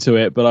blind to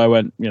it, but I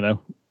went,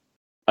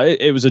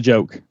 it was a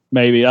joke.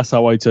 Maybe that's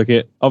how I took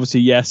it. Obviously,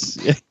 yes,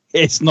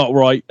 it's not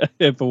right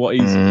for what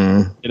he's,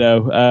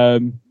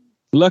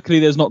 luckily,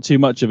 there's not too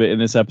much of it in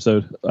this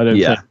episode, I don't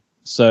think.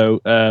 So,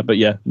 but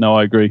yeah, no,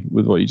 I agree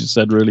with what you just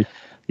said, really.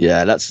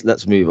 Yeah,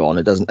 let's move on.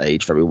 It doesn't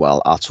age very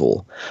well at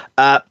all.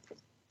 I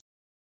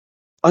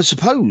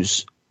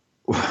suppose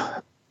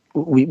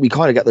we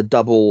kind of get the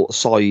double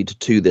side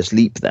to this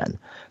leap then.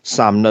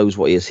 Sam knows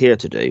what he is here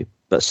to do,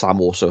 but Sam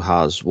also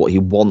has what he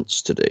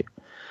wants to do.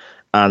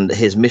 And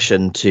his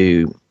mission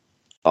to,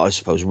 I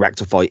suppose,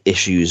 rectify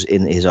issues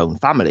in his own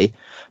family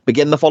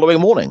begin the following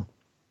morning.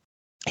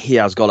 He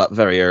has got up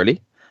very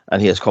early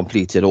and he has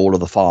completed all of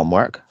the farm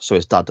work, so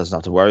his dad doesn't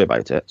have to worry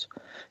about it.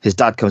 His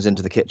dad comes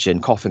into the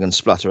kitchen coughing and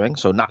spluttering.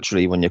 So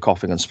naturally, when you're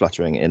coughing and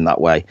spluttering in that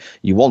way,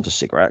 you want a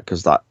cigarette,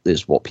 because that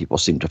is what people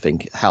seem to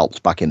think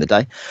helped back in the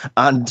day.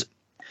 And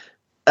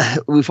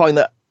we find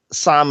that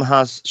Sam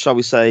has, shall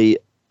we say,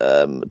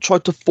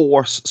 tried to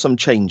force some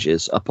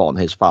changes upon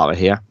his father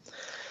here.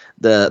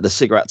 The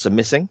cigarettes are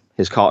missing.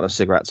 His carton of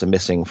cigarettes are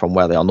missing from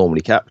where they are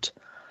normally kept.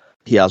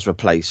 He has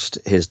replaced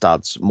his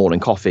dad's morning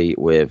coffee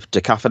with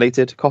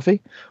decaffeinated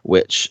coffee,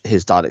 which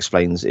his dad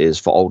explains is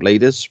for old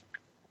ladies.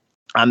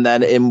 And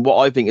then in what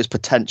I think is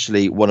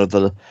potentially one of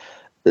the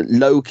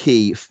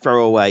low-key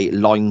throwaway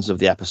lines of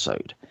the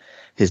episode,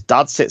 his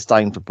dad sits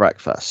down for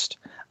breakfast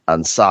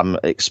and Sam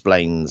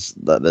explains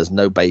that there's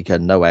no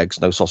bacon, no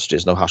eggs, no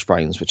sausages, no hash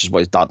browns, which is what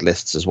his dad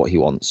lists as what he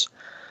wants.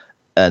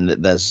 And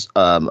there's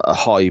a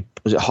high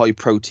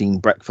protein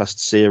breakfast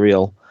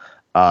cereal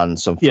and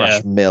some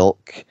fresh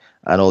milk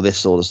and all this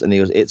sort of, and he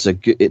goes, it's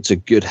a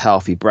good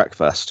healthy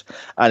breakfast.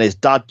 And his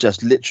dad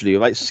just literally,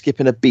 like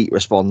skipping a beat,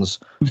 responds,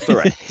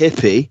 for a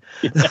hippie.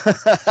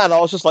 And I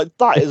was just like,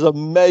 that is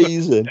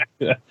amazing.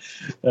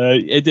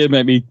 It did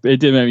make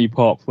me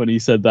pop when he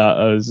said that.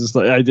 I was just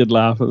like, I did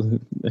laugh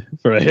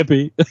for a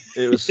hippie.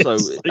 It was so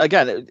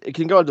again, it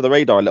can go under the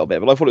radar a little bit,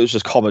 but I thought it was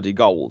just comedy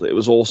gold. It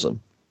was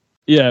awesome.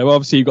 Yeah, well,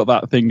 obviously you've got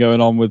that thing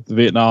going on with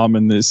Vietnam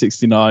and the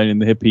 69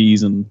 and the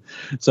hippies, and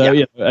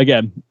so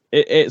again,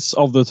 it's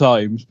of the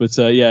times, but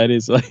it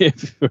is like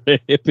for a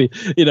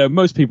hippie.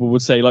 Most people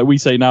would say, like we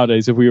say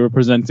nowadays, if we were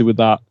presented with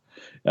that,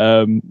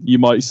 you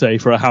might say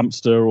for a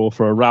hamster or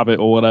for a rabbit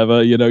or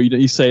whatever.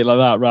 You say it like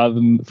that rather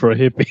than for a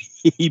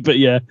hippie. But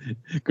yeah,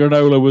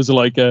 granola was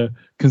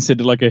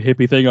considered like a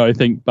hippie thing, I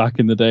think, back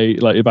in the day,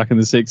 like back in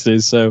the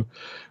 60s. So.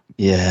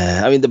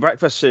 Yeah, I mean, the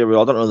breakfast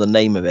cereal, I don't know the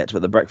name of it,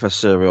 but the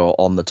breakfast cereal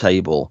on the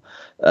table,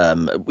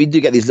 we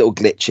do get these little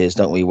glitches,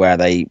 don't we, where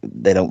they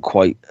don't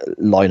quite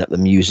line up the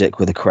music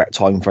with the correct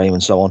time frame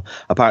and so on.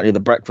 Apparently, the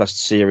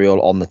breakfast cereal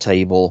on the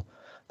table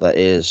that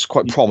is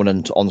quite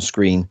prominent on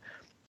screen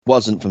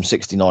wasn't from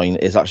 69,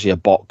 is actually a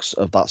box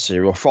of that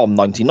cereal from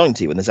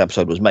 1990 when this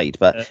episode was made.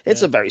 But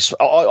it's a very,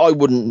 I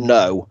wouldn't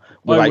know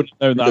without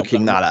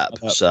looking that up.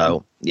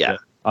 So, yeah.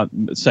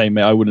 Same,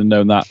 mate, I wouldn't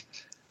have known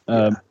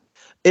that.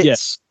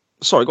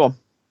 Sorry, go on.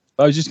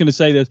 I was just going to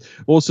say there's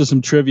also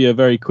some trivia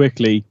very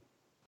quickly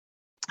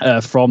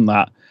from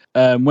that.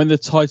 When the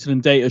title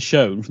and date are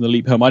shown from the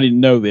Leap Home, I didn't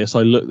know this.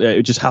 I looked.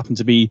 It just happened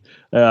to be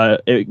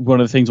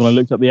one of the things when I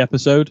looked up the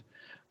episode.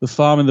 The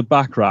farm in the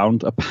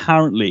background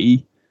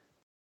apparently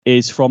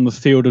is from the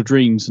Field of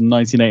Dreams in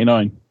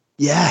 1989.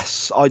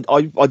 Yes, I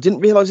didn't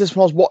realise this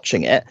when I was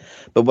watching it,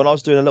 but when I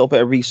was doing a little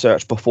bit of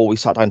research before we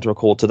sat down to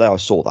record today, I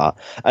saw that,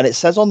 and it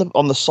says on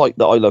the site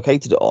that I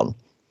located it on,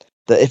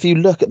 that if you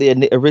look at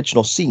the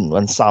original scene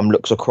when Sam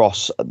looks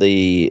across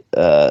the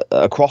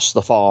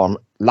farm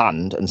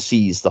land and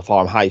sees the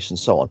farmhouse and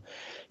so on,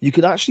 you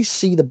can actually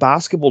see the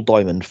basketball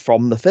diamond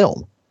from the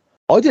film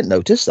I didn't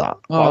notice that.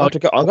 I'm going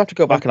to have to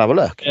go back and have a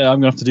look. Yeah, I'm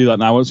going to have to do that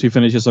now. Once we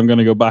finish this, I'm going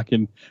to go back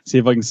and see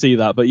if I can see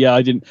that. But yeah,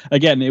 I didn't.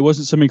 Again, it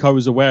wasn't something I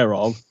was aware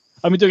of.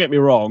 I mean, don't get me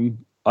wrong.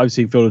 I've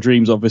seen Field of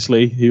Dreams,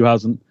 obviously. Who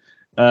hasn't?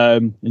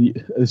 And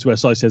this is where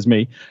Si says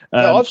me.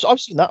 No, I've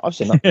seen that. I've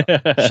seen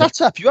that.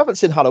 Shut up! You haven't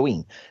seen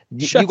Halloween.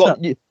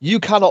 You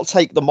cannot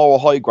take the moral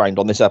high ground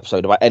on this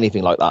episode about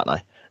anything like that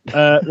now.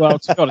 Well,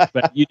 to be honest,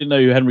 you didn't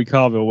know who Henry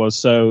Cavill was,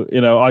 so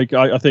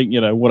I think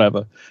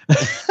whatever.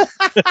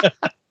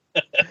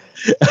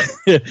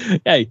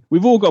 Hey,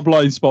 we've all got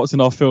blind spots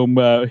in our film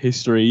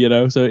history,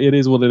 so it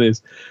is what it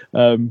is.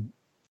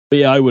 But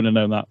yeah, I wouldn't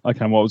have known that. I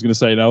can't remember what I was going to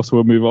say now, so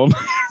we'll move on.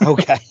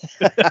 Okay.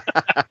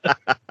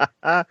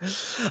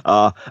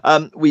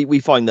 We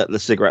find that the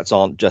cigarettes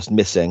aren't just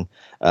missing.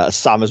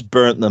 Sam has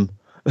burnt them,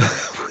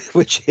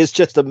 which is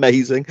just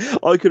amazing.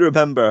 I can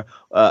remember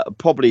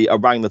probably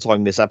around the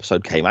time this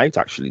episode came out,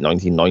 actually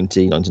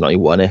 1990,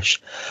 1991-ish,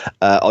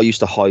 I used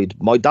to hide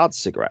my dad's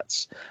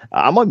cigarettes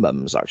and my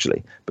mum's,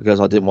 actually, because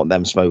I didn't want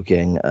them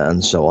smoking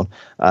and so on.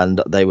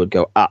 And they would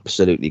go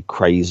absolutely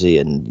crazy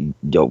and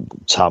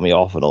tell me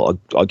off, and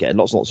I get in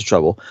lots and lots of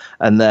trouble.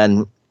 And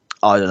then,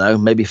 I don't know,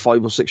 maybe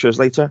 5 or 6 years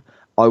later,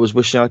 I was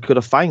wishing I could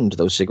have found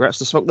those cigarettes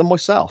to smoke them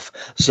myself.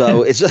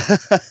 So it's...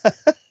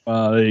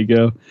 there you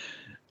go.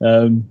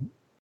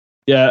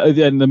 Yeah, at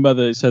the end, the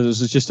mother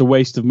says it's just a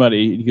waste of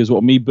money. He goes,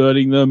 what, me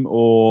burning them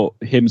or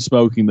him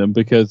smoking them?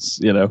 Because,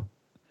 you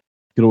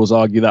could always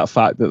argue that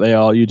fact that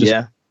you're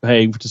just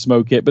paying to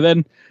smoke it. But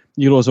then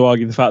you could also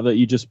argue the fact that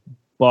you're just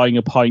buying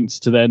a pint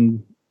to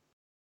then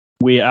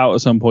wee it out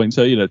at some point.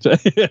 So,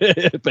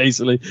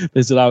 basically,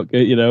 there's an out,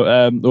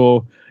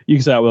 or you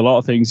can say that with a lot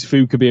of things.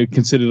 Food could be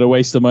considered a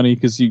waste of money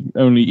because you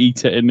only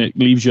eat it and it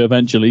leaves you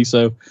eventually.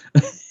 So...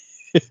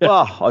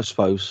 Well, I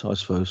suppose.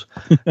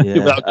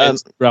 Yeah.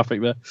 Graphic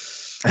there.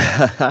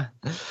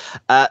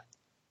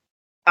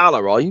 Al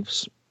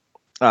arrives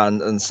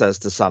and says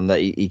to Sam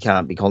that he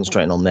can't be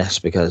concentrating on this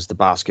because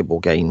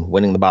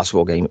winning the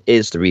basketball game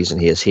is the reason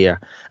he is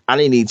here, and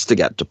he needs to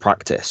get to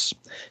practice.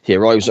 He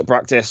arrives at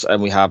practice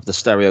and we have the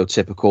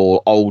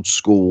stereotypical old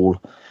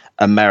school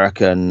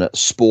American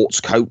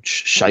sports coach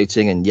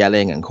shouting and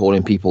yelling and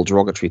calling people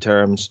derogatory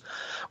terms,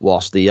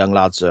 whilst the young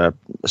lads are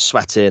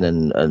sweating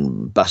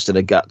and busting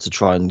a gut to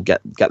try and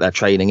get their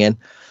training in.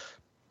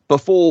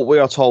 Before we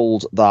are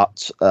told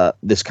that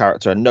this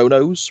character,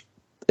 No-Nose,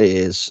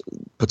 is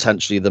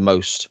potentially the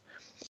most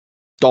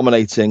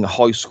dominating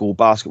high school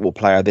basketball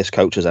player this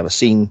coach has ever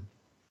seen.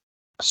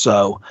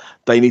 So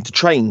they need to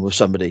train with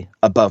somebody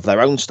above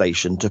their own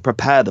station to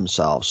prepare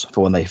themselves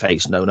for when they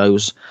face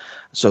No-Nose.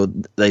 So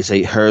they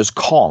say, here's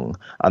Kong,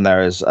 and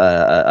there is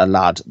a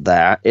lad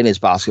there in his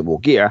basketball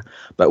gear,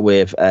 but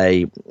with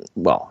a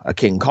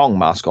King Kong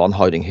mask on,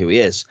 hiding who he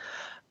is.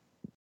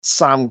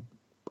 Sam,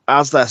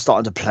 as they're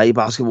starting to play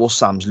basketball,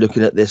 Sam's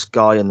looking at this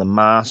guy in the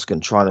mask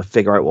and trying to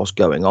figure out what's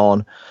going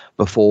on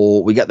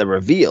before we get the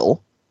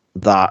reveal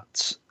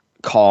that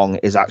Kong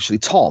is actually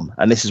Tom.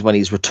 And this is when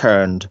he's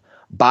returned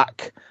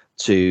back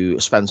to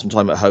spend some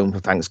time at home for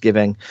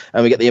Thanksgiving.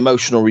 And we get the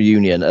emotional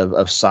reunion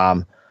of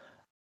Sam,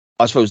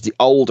 I suppose the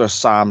older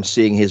Sam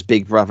seeing his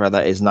big brother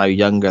that is now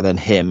younger than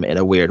him in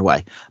a weird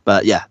way.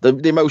 But yeah, the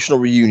emotional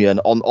reunion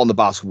on the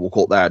basketball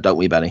court there, don't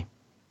we, Benny?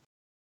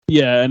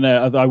 Yeah, and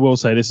I will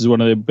say this is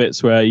one of the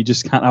bits where you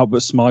just can't help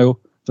but smile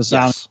for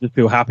Sam. Yes. Just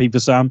feel happy for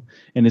Sam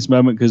in this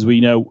moment, because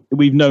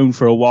we've known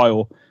for a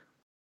while,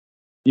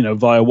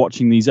 via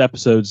watching these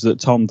episodes, that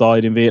Tom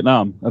died in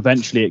Vietnam.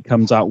 Eventually it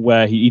comes out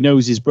where he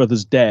knows his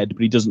brother's dead,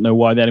 but he doesn't know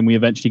why then, and we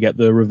eventually get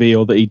the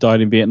reveal that he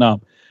died in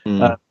Vietnam.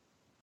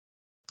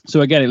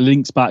 So again, it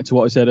links back to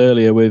what I said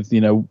earlier with,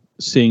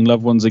 seeing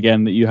loved ones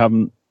again that you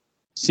haven't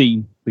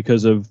seen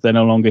because of they're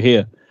no longer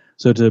here.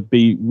 So to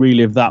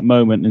relive that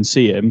moment and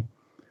see him,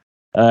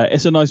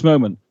 it's a nice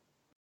moment.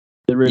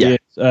 It really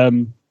is.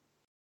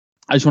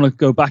 I just want to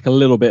go back a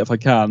little bit if I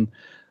can,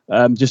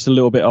 just a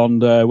little bit on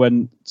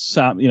when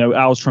Sam,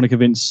 Al's trying to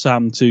convince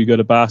Sam to go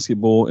to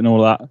basketball and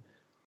all that.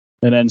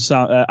 And then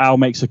Al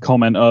makes a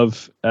comment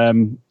of,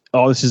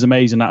 oh, this is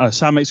amazing.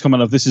 Sam makes a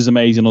comment of, this is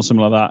amazing, or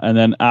something like that. And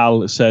then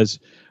Al says,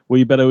 well,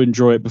 you better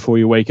enjoy it before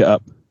you wake it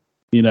up.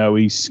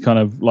 He's kind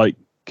of like,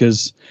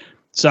 because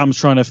Sam's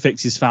trying to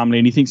fix his family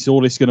and he thinks all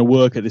this is going to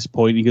work at this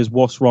point. He goes,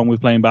 what's wrong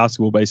with playing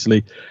basketball,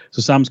 basically?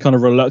 So Sam's kind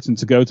of reluctant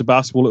to go to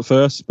basketball at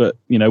first, but,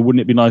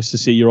 wouldn't it be nice to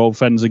see your old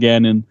friends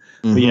again? And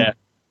but yeah,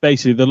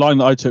 basically the line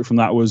that I took from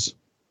that was,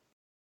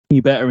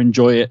 you better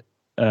enjoy it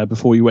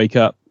before you wake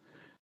up.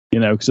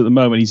 Because at the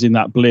moment he's in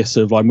that bliss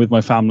of, I'm with my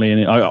family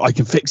and I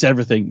can fix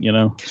everything,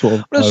 sort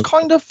of. But it's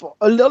kind of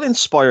a little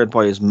inspired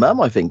by his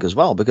mum, I think, as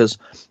well, because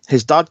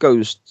his dad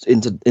goes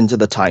into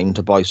the town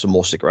to buy some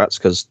more cigarettes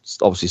because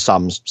obviously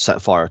Sam's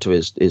set fire to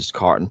his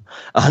carton.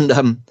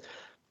 And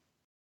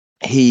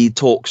he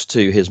talks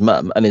to his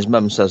mum, and his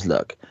mum says,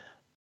 look,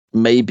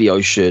 maybe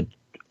I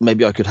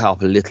could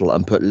help a little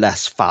and put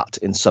less fat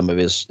in some of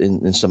his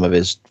in some of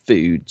his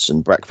foods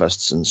and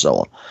breakfasts and so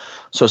on.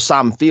 So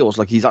Sam feels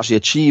like he's actually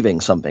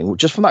achieving something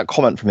just from that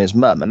comment from his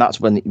mum, and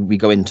that's when we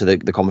go into the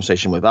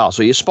conversation with Al.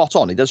 So you're spot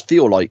on. He does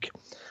feel like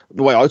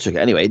the way I took it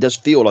anyway, it does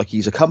feel like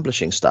he's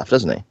accomplishing stuff,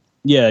 doesn't he?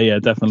 Yeah,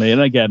 definitely.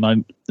 And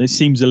again, it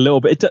seems a little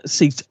bit.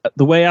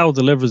 The way Al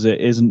delivers it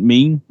isn't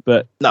mean,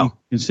 but no, you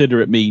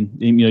consider it mean.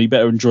 You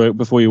better enjoy it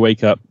before you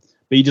wake up.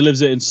 But he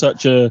delivers it in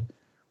such a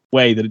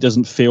way that it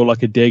doesn't feel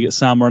like a dig at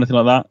Sam or anything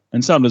like that.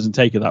 And Sam doesn't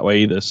take it that way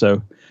either.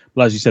 So,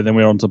 but as you said, then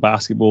we're on to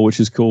basketball, which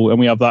is cool, and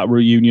we have that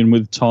reunion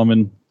with Tom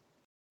and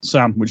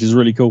Sam, which is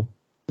really cool.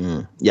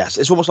 Yes,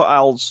 it's almost like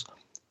Al's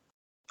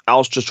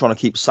just trying to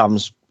keep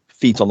Sam's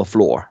feet on the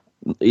floor.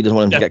 He doesn't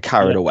want him to get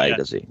carried away,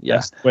 does he? Yeah.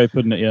 That's the way of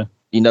putting it, yeah.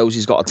 He knows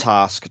he's got a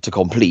task to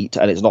complete,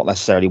 and it's not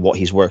necessarily what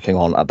he's working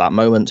on at that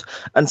moment.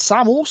 And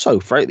Sam also,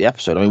 throughout the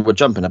episode, I mean, we're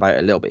jumping about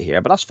a little bit here,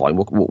 but that's fine.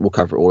 We'll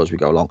cover it all as we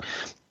go along.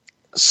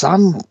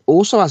 Sam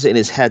also has it in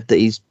his head that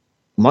he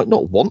might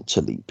not want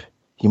to leap.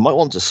 He might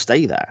want to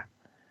stay there.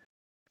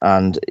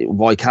 And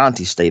why can't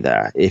he stay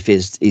there if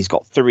he's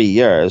got 3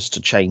 years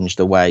to change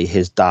the way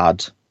his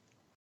dad's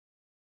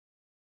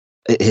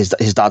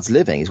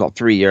living? He's got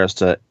 3 years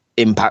to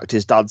impact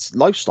his dad's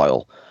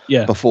lifestyle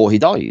before he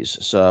dies.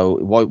 So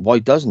why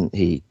doesn't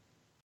he?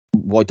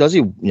 Why does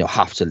he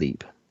have to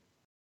leap?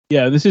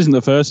 Yeah, this isn't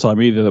the first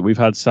time either that we've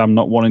had Sam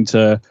not wanting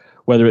to,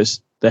 whether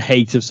it's the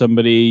hate of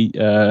somebody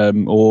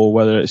or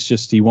whether it's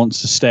just he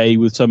wants to stay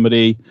with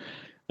somebody.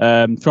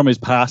 From his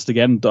past,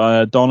 again,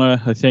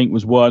 Donna, I think,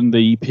 was one.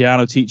 The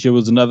piano teacher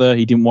was another.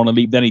 He didn't want to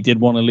leap. Then he did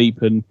want to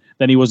leap, and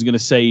then he wasn't going to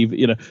save.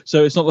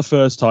 So it's not the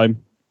first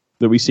time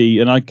that we see,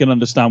 and I can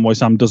understand why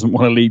Sam doesn't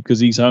want to leap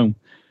because he's home.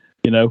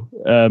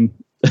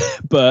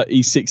 But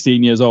he's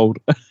 16 years old,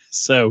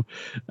 so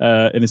in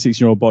a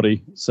 16-year-old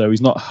body, so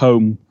he's not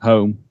home.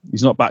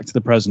 He's not back to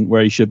the present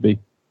where he should be.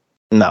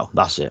 No,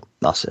 that's it.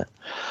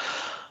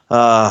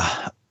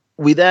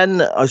 We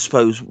then, I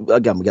suppose,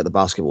 again, we get the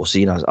basketball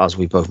scene, as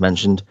we've both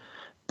mentioned,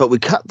 but we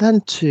cut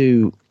then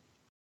to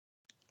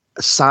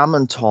Sam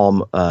and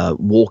Tom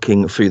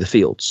walking through the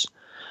fields,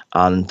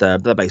 and they're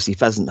basically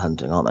pheasant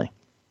hunting, aren't they?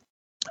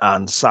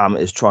 And Sam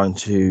is trying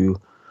to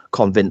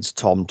convince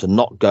Tom to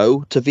not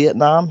go to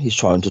Vietnam. He's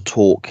trying to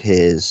talk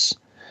his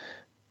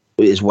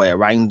way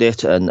around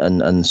it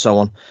and so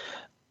on.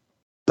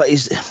 But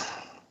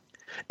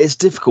it's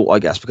difficult, I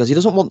guess, because he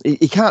doesn't want.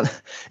 He can't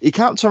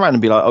turn around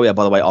and be like, "Oh yeah,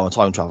 by the way, I'm a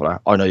time traveler.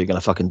 I know you're going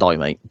to fucking die,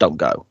 mate. Don't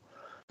go,"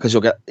 because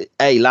you'll get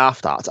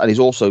laughed at, and he's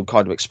also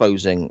kind of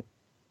exposing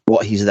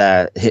what he's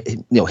there,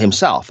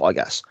 himself, I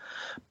guess.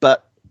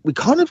 But we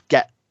kind of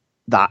get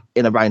that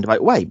in a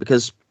roundabout way,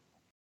 because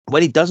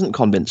when he doesn't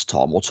convince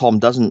Tom, or Tom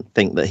doesn't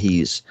think that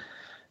he's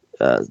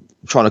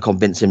trying to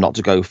convince him not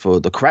to go for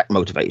the correct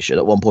motivation.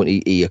 At one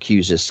point, he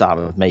accuses Sam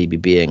of maybe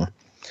being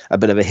a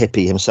bit of a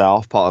hippie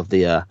himself, part of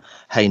the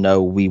 "Hey,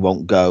 no, we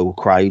won't go"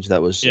 crowd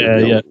that was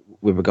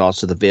with regards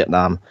to the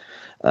Vietnam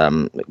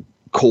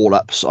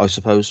call-ups, I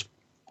suppose.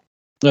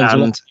 There's a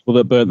lot of people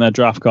that burnt their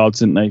draft cards,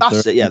 didn't they?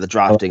 That's it, yeah, the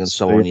drafting and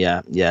so on.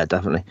 Yeah,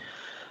 definitely.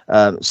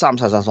 Sam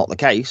says that's not the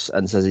case,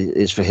 and says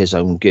it's for his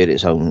own good,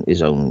 his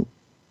own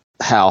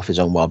health, his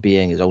own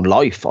well-being, his own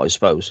life, I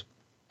suppose.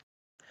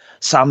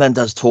 Sam then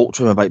does talk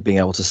to him about being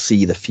able to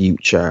see the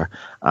future,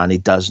 and he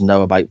does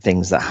know about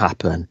things that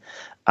happen.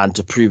 And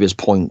to prove his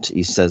point,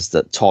 he says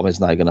that Tom is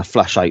now going to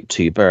flush out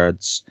two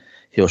birds.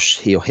 He'll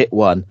hit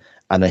one,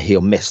 and then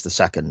he'll miss the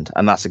second.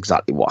 And that's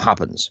exactly what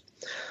happens.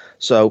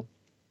 So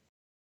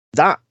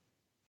that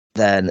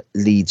then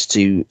leads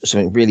to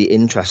something really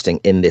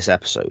interesting in this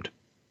episode,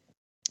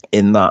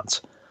 in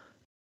that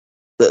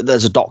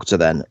there's a doctor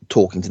then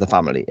talking to the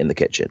family in the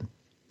kitchen.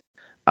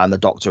 And the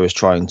doctor is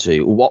trying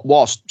to,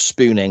 whilst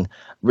spooning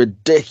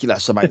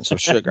ridiculous amounts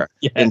of sugar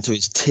into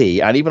his tea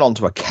and even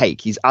onto a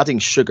cake. He's adding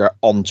sugar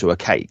onto a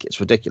cake. It's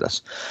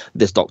ridiculous,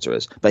 this doctor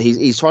is. But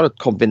he's trying to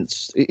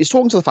he's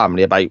talking to the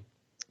family about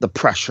the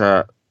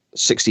pressure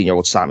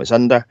 16-year-old Sam is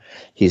under.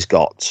 He's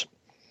got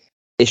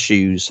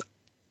issues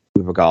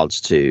with regards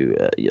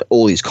to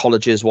all these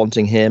colleges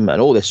wanting him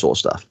and all this sort of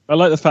stuff. I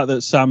like the fact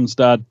that Sam's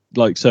dad,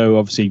 so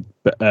obviously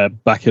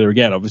back here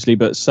again, obviously,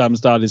 but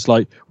Sam's dad is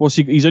like,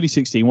 he's only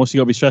 16. What's he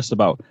got to be stressed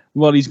about?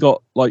 Well, he's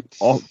got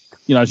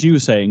as you were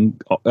saying,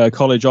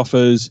 college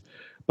offers,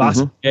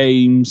 basketball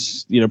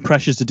games,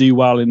 pressures to do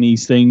well in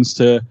these things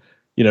to,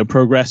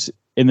 progress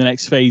in the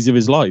next phase of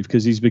his life,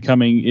 because he's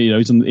becoming,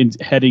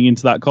 he's heading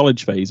into that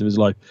college phase of his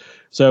life.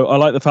 So I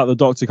like the fact the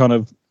doctor kind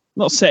of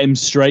not set him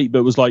straight,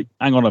 but was like,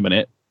 hang on a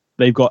minute.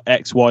 They've got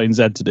X, Y, and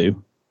Z to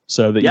do.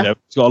 So that,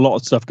 it's got a lot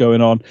of stuff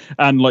going on.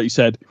 And like you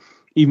said,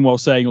 even while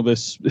saying all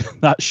this,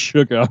 that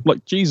sugar, I'm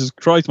like, Jesus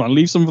Christ, man,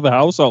 leave some for the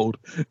household.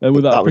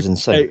 With that was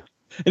insane. Cake.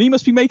 And he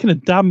must be making a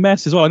damn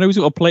mess as well. I know he's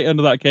got a plate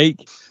under that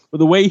cake, but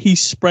the way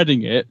he's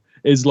spreading it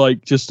is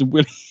like just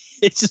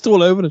it's just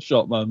all over the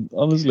shop, man.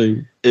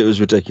 Honestly. It was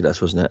ridiculous,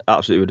 wasn't it?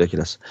 Absolutely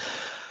ridiculous.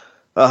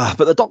 But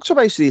the doctor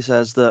basically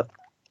says that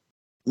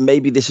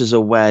maybe this is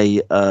a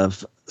way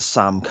of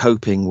Sam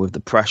coping with the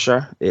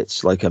pressure.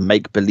 It's like a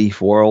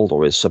make-believe world,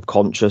 or his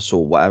subconscious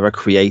or whatever,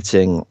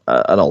 creating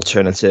an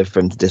alternative for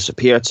him to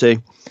disappear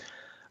to.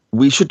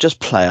 We should just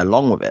play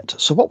along with it.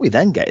 So what we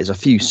then get is a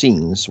few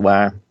scenes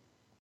where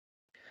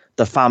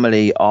the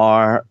family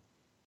are,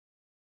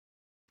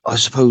 I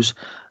suppose,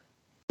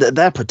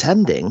 they're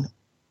pretending,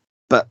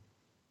 but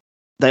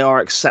they are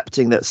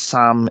accepting that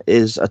Sam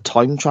is a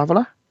time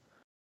traveler.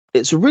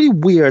 It's a really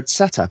weird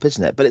setup,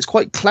 isn't it? But it's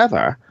quite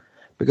clever,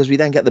 because we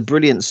then get the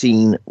brilliant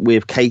scene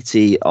with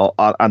Katie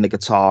and the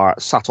guitar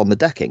sat on the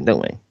decking,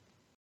 don't we?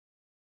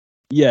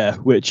 Yeah,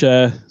 which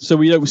so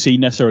we don't see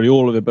necessarily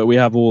all of it, but we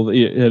have all.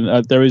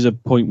 There is a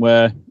point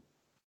where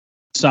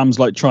Sam's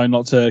like trying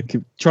to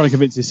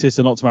convince his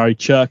sister not to marry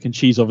Chuck, and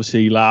she's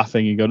obviously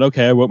laughing and going,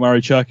 "Okay, I won't marry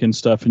Chuck" and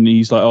stuff. And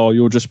he's like, "Oh,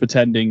 you're just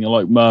pretending, you're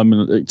like mum,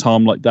 and like,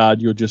 Tom, like dad,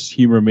 you're just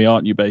humoring me,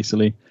 aren't you?"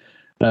 Basically.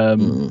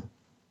 And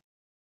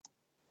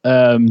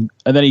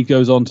then he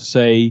goes on to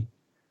say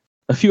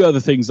a few other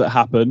things that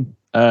happen,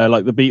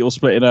 like the Beatles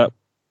splitting up,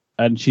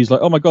 and she's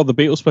like, "Oh my god, the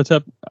Beatles split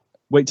up.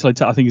 Wait till I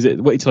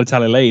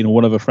tell Elaine or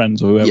one of her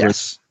friends or whoever."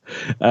 Yes.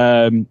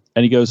 And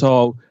he goes,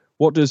 "Oh,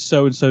 what does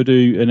so and so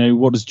do? And then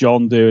what does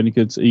John do?" And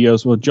he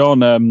goes, "Well,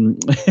 John."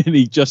 And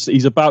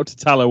he's about to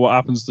tell her what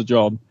happens to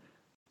John.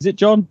 Is it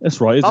John? That's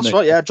right, isn't it? That's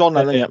right. Yeah, John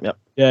Lennon. Yep.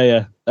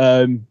 Yeah.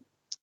 And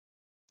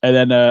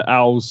then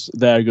Al's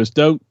there. He goes,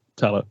 "Don't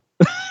tell her."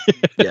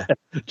 Yeah.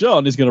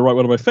 John is going to write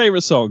one of my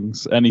favorite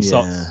songs, and he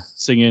starts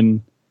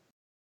singing.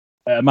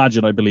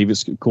 Imagine, I believe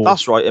it's called.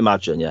 That's right,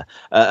 Imagine, yeah.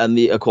 And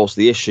of course,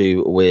 the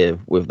issue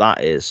with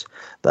that is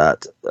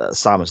that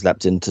Sam has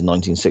leapt into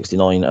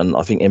 1969, and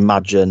I think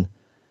Imagine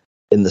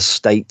in the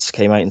States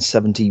came out in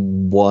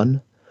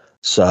 71,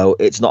 so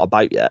it's not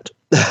about yet.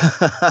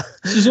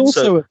 This is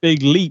also a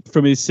big leap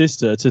from his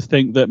sister to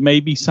think that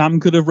maybe Sam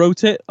could have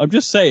wrote it. I'm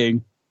just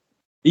saying,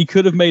 he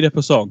could have made up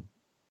a song.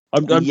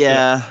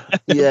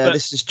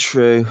 This is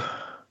true.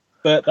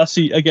 But that's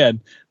again,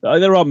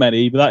 there are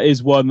many, but that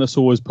is one that's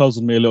always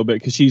puzzled me a little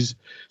bit, because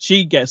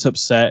she gets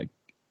upset.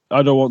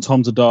 I don't want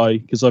Tom to die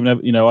because I've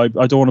never, I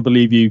don't want to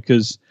believe you,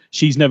 because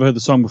she's never heard the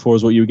song before,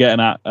 is what you were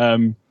getting at.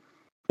 And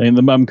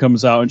the mum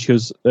comes out and she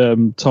goes,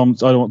 Tom,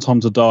 I don't want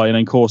Tom to die. And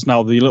then, of course,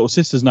 now the little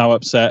sister's now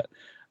upset.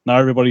 Now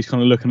everybody's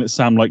kind of looking at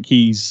Sam like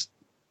he's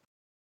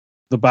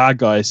the bad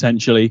guy,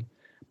 essentially,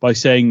 by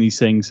saying these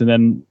things. And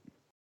then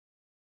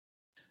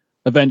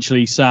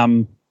eventually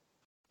Sam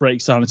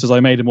breaks down and says,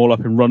 "I made them all up,"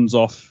 and runs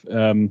off.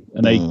 And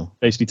they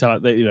basically tell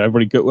it,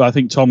 everybody go. Well, I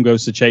think Tom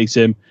goes to chase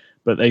him,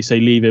 but they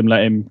say leave him,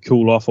 let him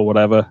cool off or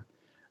whatever.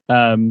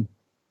 And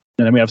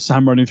then we have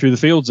Sam running through the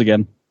fields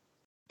again.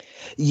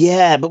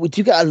 Yeah, but we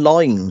do get a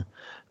line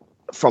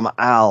from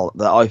Al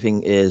that I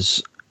think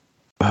is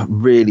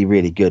really,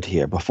 really good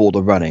here before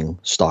the running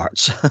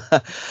starts.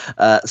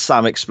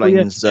 Sam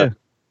explains that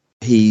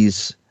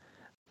he's,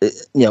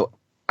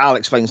 Al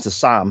explains to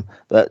Sam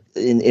that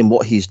in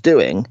what he's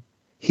doing,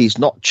 he's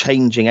not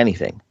changing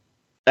anything.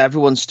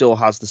 Everyone still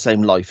has the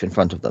same life in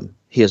front of them.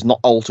 He has not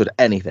altered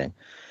anything.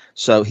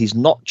 So he's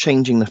not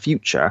changing the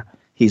future.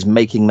 He's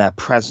making their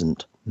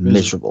present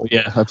miserable.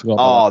 Yeah, I forgot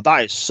about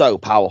that is so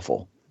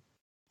powerful.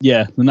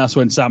 Yeah, and that's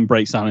when Sam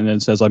breaks down and then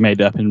says, "I made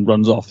it up," and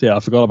runs off. Yeah, I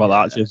forgot about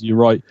that. Actually, you're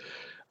right.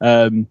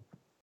 Then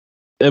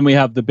we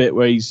have the bit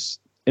where he's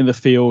in the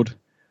field.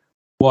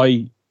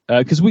 Why?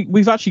 Because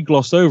we've actually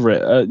glossed over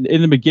it.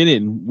 In the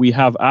beginning, we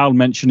have Al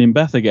mentioning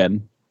Beth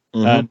again.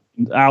 And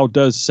Al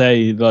does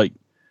say, like,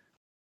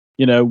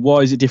 why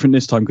is it different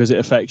this time? Because it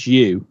affects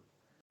you,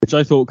 which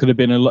I thought could have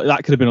been a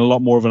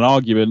lot more of an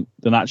argument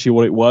than actually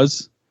what it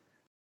was,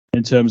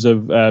 in terms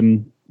of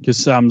because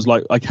Sam's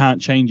like, "I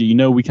can't change it.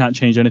 We can't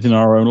change anything in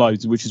our own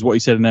lives," which is what he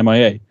said in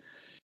MIA.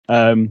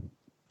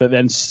 But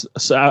then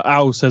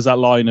Al says that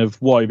line of,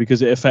 "Why?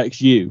 Because it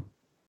affects you,"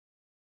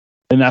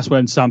 and that's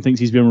when Sam thinks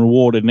he's been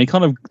rewarded, and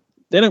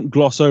they don't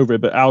gloss over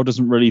it, but Al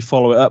doesn't really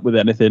follow it up with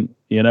anything.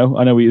 I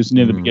know he was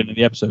near the beginning of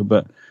the episode,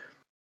 but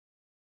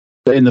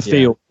in the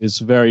field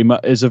is a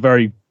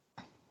very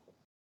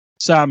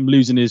Sam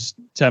losing his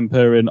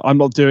temper and "I'm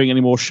not doing any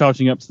more,"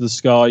 shouting up to the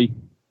sky.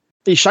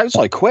 He shouts,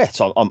 "I quit.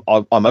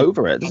 I'm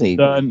over it," doesn't he?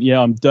 Done.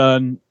 Yeah, I'm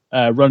done.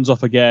 Runs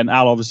off again.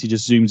 Al obviously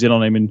just zooms in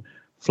on him and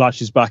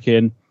flashes back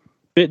in.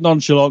 Bit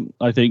nonchalant,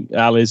 I think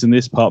Al is in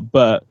this part,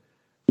 but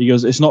he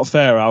goes, "It's not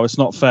fair, Al. It's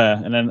not fair."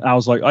 And then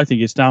Al's like, "I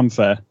think it's damn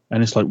fair."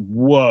 And it's like,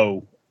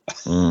 whoa.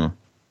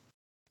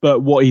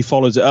 But what he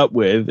follows it up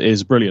with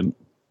is brilliant.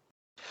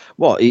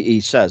 Well, he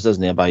says,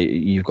 doesn't he, about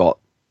you've got,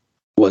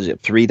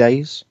 3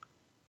 days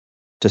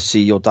to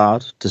see your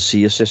dad, to see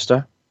your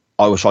sister?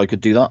 I wish I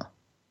could do that.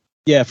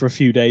 Yeah, for a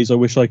few days. I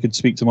wish I could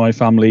speak to my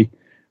family,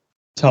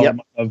 tell them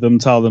I love them,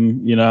 tell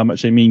them, how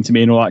much they mean to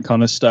me and all that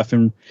kind of stuff,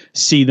 and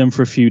see them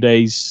for a few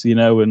days,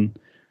 and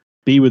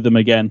be with them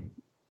again,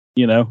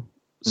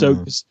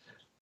 So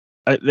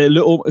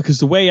because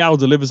the way Al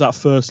delivers that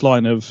first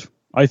line of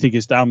 "I think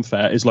it's damn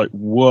fair" is like,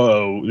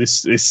 whoa,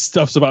 this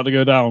stuff's about to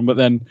go down. But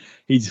then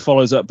he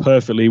follows up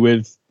perfectly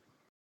with,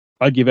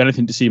 "I'd give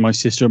anything to see my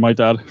sister and my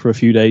dad for a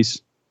few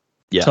days.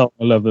 Yeah, tell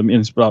them I love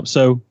them."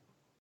 So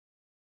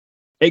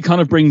it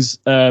kind of brings.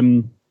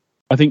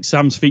 I think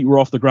Sam's feet were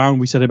off the ground.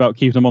 We said about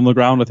keeping them on the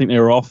ground. I think they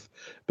were off,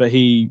 but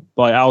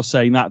by Al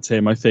saying that to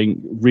him, I think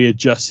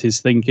readjusts his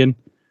thinking.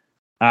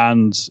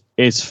 And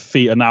his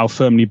feet are now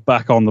firmly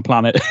back on the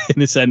planet in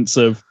the sense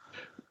of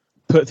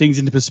put things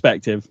into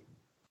perspective.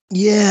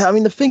 Yeah, I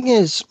mean, the thing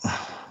is,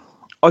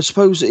 I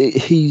suppose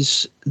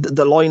he's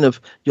the line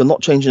of "you're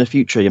not changing the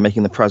future, you're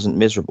making the present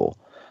miserable."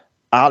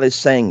 Al is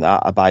saying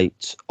that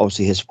about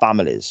obviously his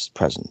family's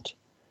present,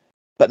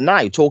 but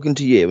now talking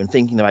to you and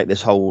thinking about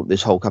this whole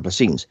couple of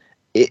scenes,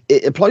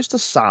 it applies to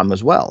Sam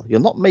as well. You're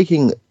not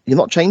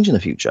changing the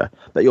future,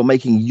 but you're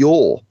making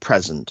your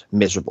present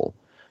miserable.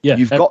 Yeah,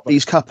 you've got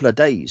these couple of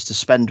days to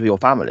spend with your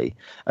family,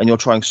 and you're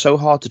trying so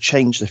hard to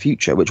change the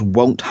future, which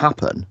won't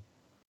happen,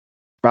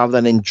 rather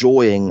than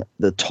enjoying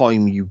the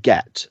time you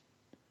get.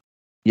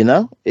 You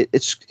know,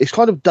 it's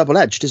kind of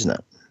double-edged, isn't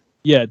it?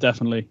 Yeah,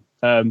 definitely.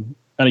 And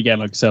again,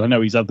 like I said, I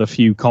know he's had the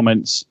few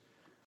comments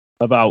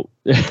about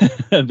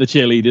the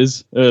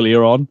cheerleaders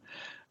earlier on,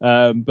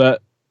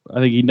 but I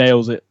think he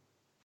nails it.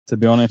 To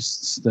be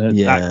honest,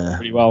 acts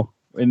pretty well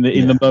in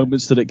the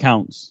moments that it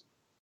counts.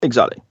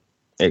 Exactly.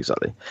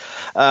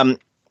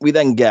 We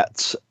then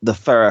get the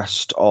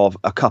first of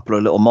a couple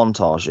of little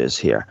montages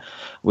here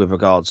with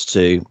regards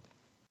to,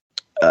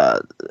 I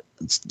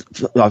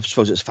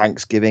suppose it's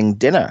Thanksgiving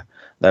dinner.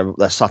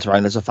 They're sat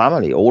around as a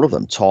family, all of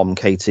them, Tom,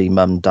 Katie,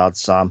 Mum, Dad,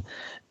 Sam,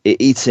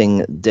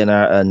 eating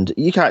dinner, and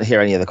you can't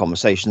hear any of the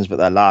conversations, but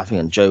they're laughing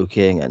and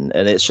joking, and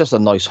it's just a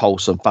nice,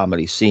 wholesome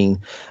family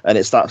scene. And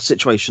it's that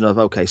situation of,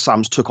 okay,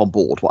 Sam's took on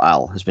board what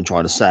Al has been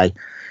trying to say.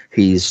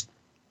 He's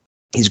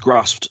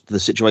grasped the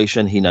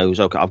situation. He knows,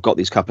 okay, I've got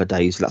these couple of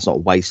days, let's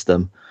not waste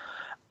them.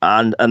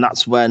 And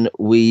that's when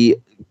we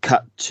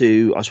cut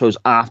to, I suppose,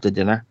 after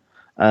dinner,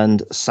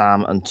 and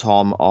Sam and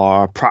Tom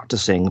are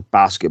practicing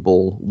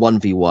basketball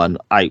 1v1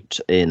 out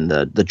in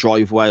the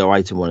driveway or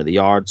out in one of the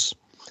yards.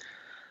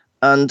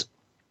 And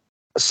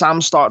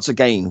Sam starts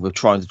again with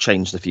trying to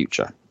change the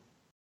future.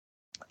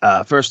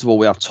 First of all,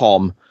 we have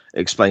Tom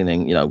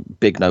explaining,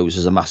 Big Nose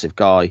is a massive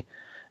guy.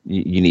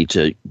 You need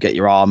to get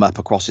your arm up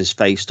across his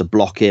face to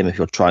block him if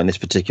you're trying this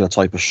particular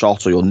type of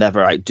shot, or you'll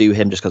never outdo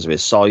him just because of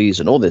his size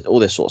and all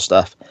this sort of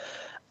stuff.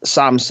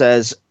 Sam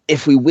says,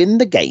 if we win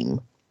the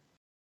game,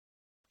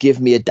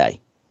 give me a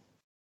day.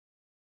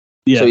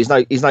 Yeah.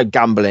 So he's now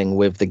gambling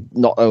with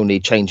not only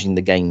changing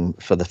the game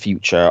for the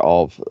future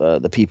of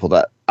the people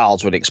that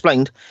Al's already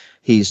explained,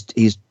 he's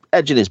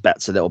edging his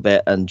bets a little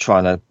bit and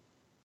trying to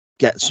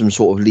get some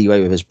sort of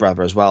leeway with his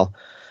brother as well.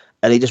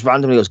 And he just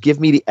randomly goes, give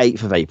me the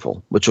 8th of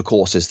April, which of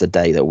course is the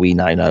day that we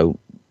now know,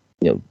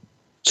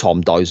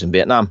 Tom dies in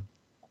Vietnam.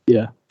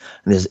 Yeah.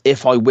 And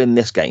if we win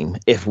this game,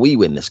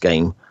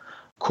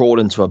 crawl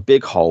into a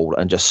big hole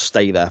and just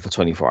stay there for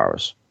 24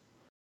 hours.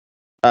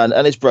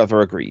 And his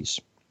brother agrees.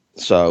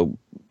 So,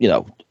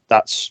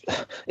 that's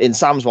in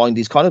Sam's mind,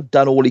 he's kind of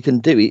done all he can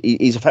do.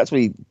 He's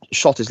effectively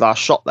shot his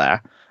last shot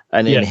there.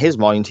 And in his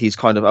mind, he's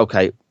kind of,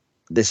 okay,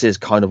 this is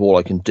kind of all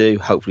I can do.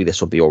 Hopefully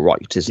this will be all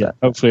right, isn't it?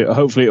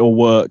 Hopefully it'll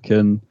work.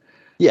 And,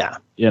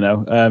 and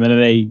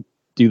then they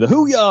do the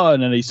hoo-yah,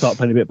 and then they start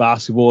playing a bit of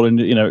basketball, and,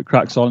 it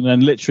cracks on. And then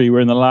literally we're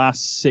in the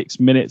last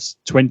 6 minutes,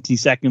 20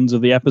 seconds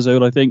of the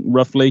episode, I think,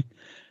 roughly.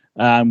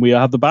 And we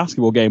have the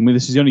basketball game.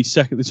 This is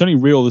it's only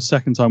real the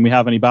second time we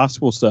have any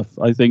basketball stuff,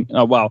 I think.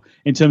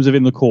 In terms of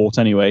in the court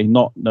anyway,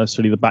 not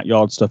necessarily the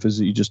backyard stuff as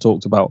you just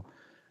talked about.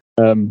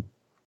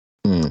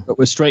 But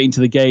we're straight into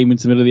the game,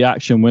 into the middle of the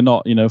action. We're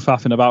not,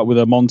 faffing about with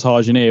a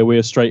montage in here.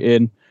 We're straight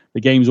in.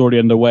 The game's already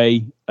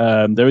underway.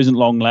 There isn't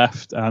long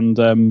left,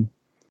 and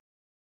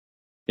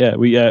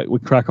we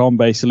crack on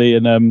basically.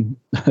 And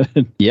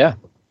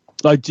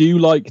I do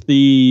like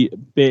the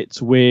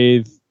bit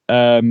with.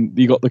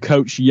 You got the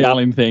coach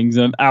yelling things,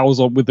 and Al's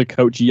on with the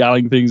coach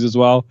yelling things as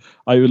well.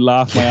 I would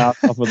laugh my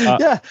ass off of that.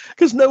 Yeah,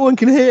 because no one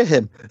can hear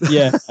him.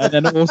 Yeah, and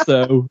then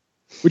also,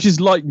 which is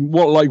like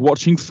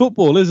watching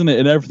football, isn't it,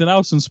 and everything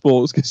else in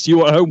sports, because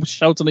you're at home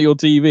shouting at your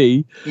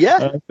TV,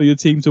 for your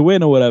team to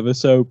win or whatever.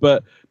 So,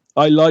 but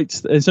I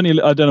liked. It's only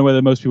I don't know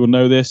whether most people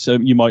know this.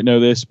 You might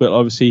know this, but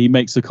obviously he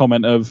makes the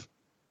comment of,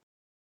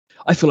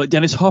 I feel like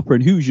Dennis Hopper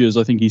in Hoosiers.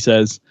 I think he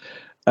says.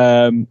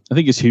 I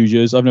think it's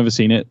Hoosiers. I've never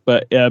seen it,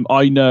 but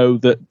I know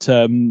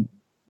that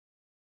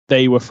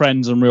they were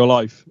friends in real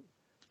life.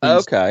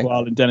 Okay.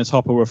 Well, and Dennis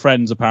Hopper were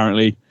friends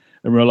apparently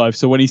in real life.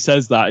 So when he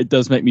says that, it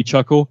does make me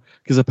chuckle,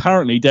 because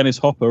apparently Dennis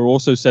Hopper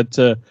also said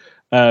to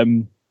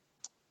Dean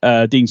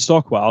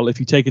Stockwell, "If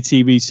you take a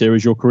TV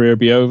series, your career will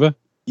be over."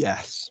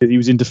 Yes. He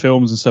was into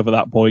films and stuff at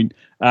that point,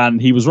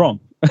 and he was wrong.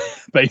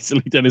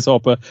 Basically, Dennis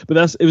Hopper. But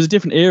it was a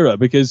different era,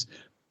 because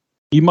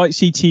you might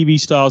see TV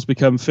stars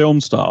become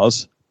film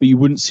stars, but you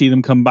wouldn't see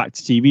them come back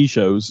to TV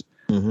shows.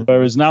 Mm-hmm.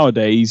 Whereas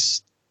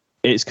nowadays,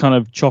 it's kind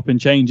of chop and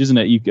change, isn't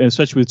it?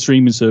 Especially with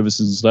streaming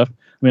services and stuff.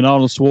 I mean,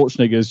 Arnold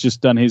Schwarzenegger has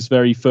just done his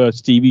very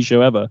first TV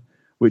show ever,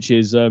 which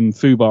is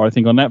Fubar, I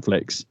think, on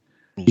Netflix.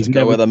 He's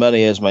go where the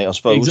money is, mate, I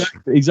suppose.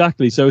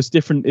 Exactly. So it's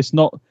different. It's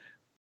not...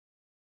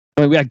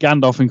 I mean, we had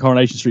Gandalf in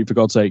Coronation Street, for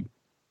God's sake.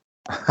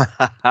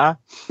 Not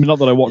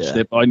that I watched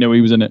it, but I know he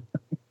was in it.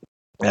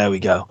 There we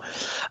go.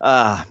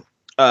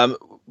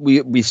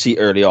 We see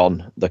early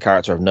on the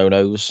character of No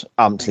Nose,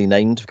 amply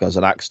named because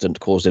an accident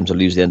caused him to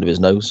lose the end of his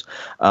nose,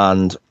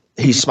 and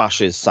he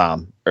smashes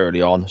Sam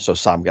early on, so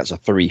Sam gets a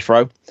 3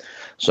 throw.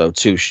 So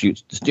two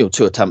shoots,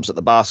 two attempts at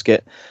the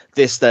basket.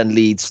 This then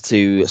leads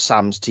to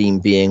Sam's team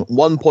being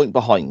 1 point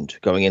behind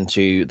going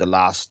into the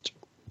last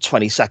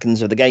 20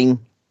 seconds of the game.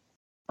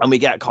 And we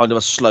get kind of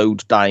a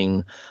slowed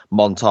down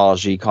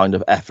montage-y kind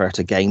of effort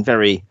again,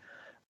 very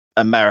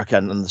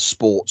American and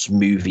sports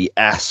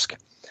movie-esque.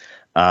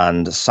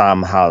 And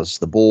Sam has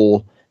the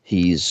ball.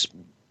 He's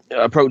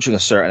approaching a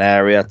certain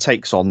area,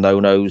 takes on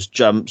no-nos,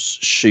 jumps,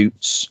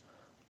 shoots,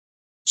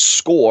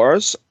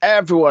 scores.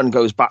 Everyone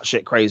goes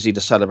batshit crazy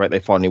to celebrate they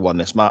finally won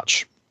this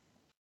match.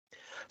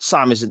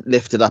 Sam is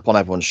lifted up on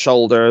everyone's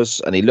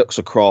shoulders, and he looks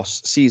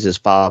across, sees his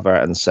father,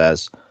 and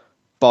says,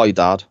 "Bye,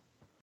 Dad."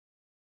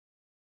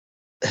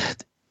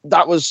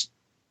 That was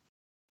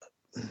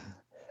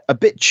a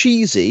bit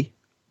cheesy,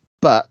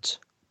 but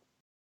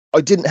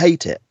I didn't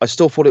hate it. I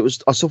still thought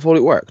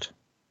it worked.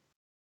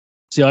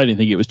 See, I didn't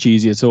think it was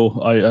cheesy at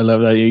all. I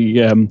love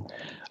that.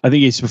 I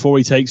think it's before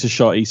he takes a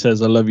shot, he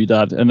says, "I love you,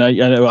 Dad." And I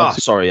know.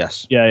 Sorry,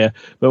 yes. Yeah.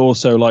 But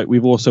also, like,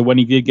 we've also, when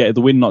he did get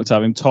the wind knocked out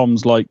of him,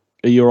 Tom's like,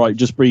 "Are you all right?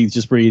 Just breathe.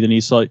 And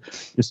he's like,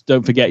 "Just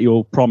don't forget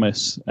your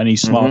promise." And he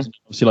smiles.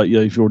 Obviously, like,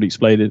 you've already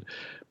explained it.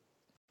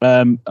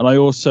 And I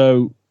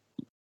also,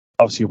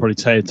 obviously, you'll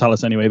probably tell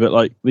us anyway, but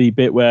like the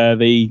bit where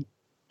he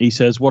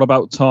says, "What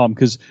about Tom?"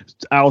 Because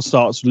Al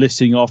starts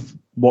listing off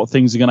what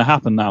things are going to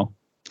happen now.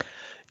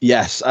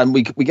 Yes, and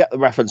we get the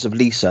reference of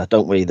Lisa,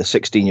 don't we? The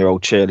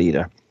 16-year-old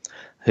cheerleader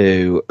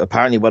who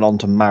apparently went on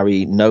to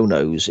marry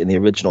no-nos in the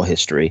original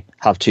history,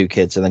 have 2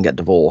 kids, and then get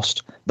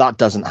divorced. That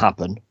doesn't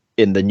happen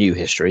in the new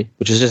history,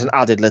 which is just an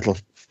added little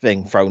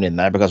thing thrown in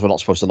there because we're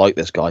not supposed to like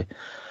this guy.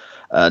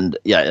 And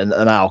yeah, and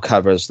Al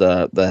covers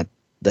the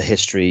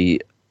history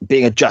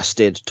being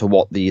adjusted to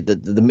what the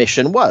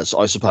mission was,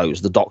 I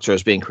suppose. The Doctor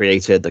is being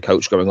created, the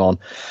coach going on.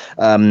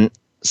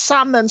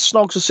 Sam then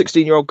snogs a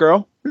 16-year-old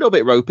girl, a little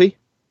bit ropey.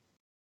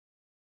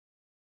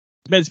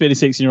 It's meant to be a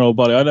 16-year-old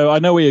body. I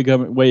know where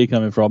you're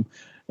coming from.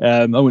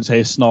 I wouldn't say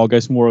a snog.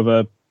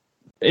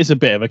 It's a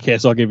bit of a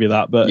kiss. I'll give you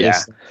that. But yeah,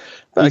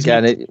 but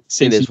again, it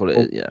is what it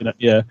is. Yeah,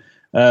 yeah.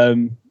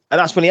 And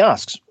that's when he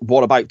asks,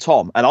 "What about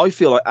Tom?" And I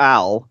feel like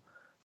Al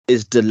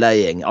is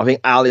delaying. I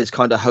think Al is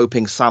kind of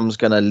hoping Sam's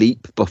going to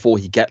leap before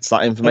he gets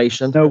that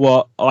information. You know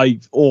what?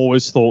 I've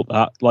always thought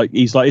that. Like,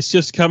 he's like, it's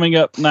just coming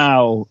up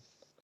now.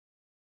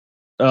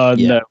 No.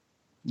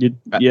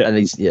 And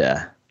he's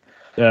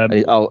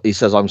he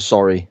says, "I'm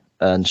sorry,"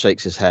 and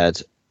shakes his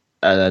head.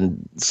 And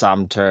then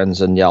Sam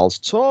turns and yells,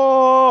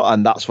 "Tom!"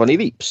 And that's when he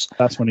leaps.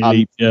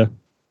 Yeah.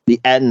 The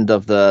end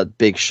of the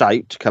big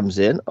shout comes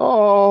in.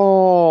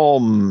 Oh,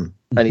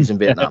 and he's in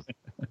Vietnam.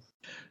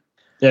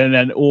 And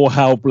then all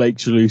hell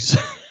breaks loose.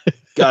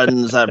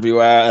 Guns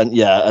everywhere. And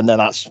then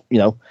that's,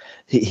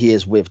 he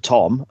is with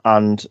Tom.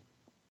 And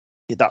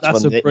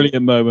that's a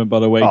brilliant moment, by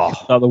the way.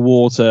 Out of the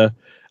water.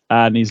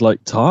 And he's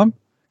like, "Tom?"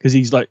 Because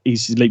he's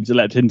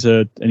leapt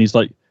into, and he's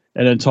like,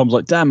 and then Tom's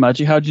like, "Damn,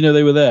 Maggie, how do you know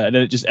they were there?" And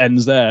then it just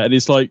ends there. And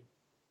it's like,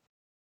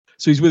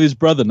 so he's with his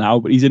brother now,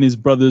 but he's in his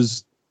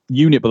brother's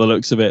unit by the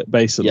looks of it,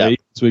 basically. Yeah.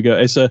 So we go,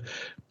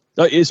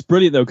 it's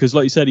brilliant though, because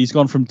like you said, he's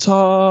gone from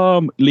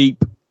Tom,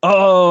 leap,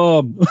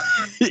 where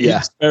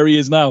he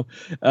is now,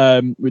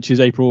 which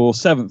is April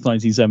 7th,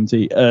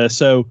 1970.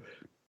 So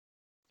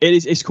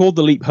it's called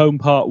The Leap Home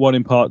Part 1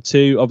 and Part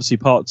 2. Obviously,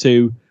 Part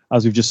 2,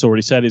 as we've just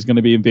already said, is going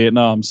to be in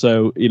Vietnam.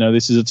 So,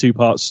 this is a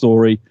 2-part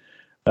story.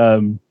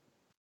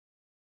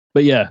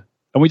 But yeah,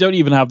 and we don't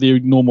even have the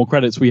normal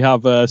credits. We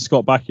have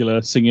Scott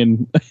Bakula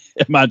singing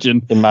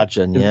Imagine.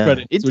 Yeah.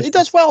 Credits, he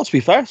does well, to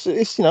be fair.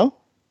 It's Yeah,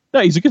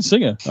 he's a good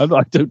singer. I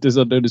don't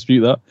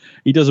dispute that.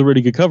 He does a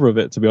really good cover of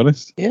it, to be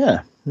honest.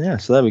 Yeah.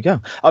 So there we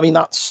go. I mean,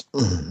 that's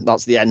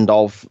the end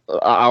of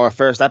our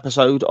first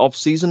episode of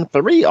season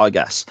 3, I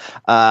guess.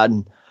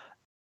 The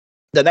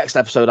next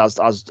episode,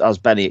 as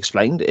Benny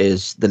explained,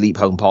 is The Leap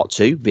Home Part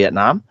 2,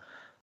 Vietnam.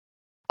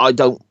 I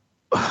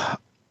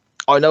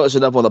know it's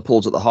another one that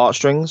pulls at the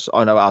heartstrings.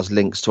 I know it has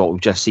links to what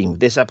we've just seen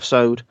with this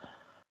episode.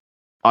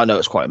 I know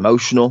it's quite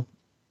emotional,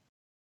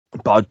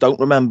 but I don't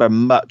remember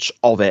much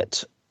of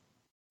it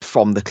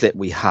from the clip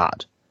we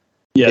had.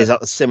 Yeah. Is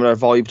that a similar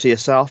vibe to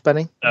yourself,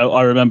 Benny? No,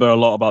 I remember a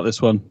lot about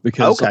this one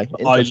because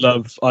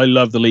I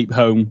love The Leap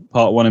Home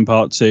Part 1 and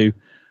Part 2.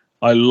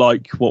 I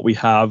like what we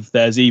have.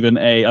 There's even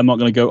I'm not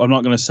going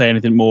to say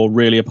anything more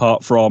really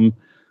apart from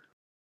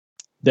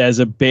there's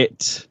a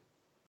bit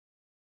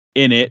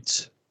in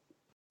it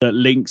that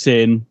links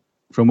in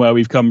from where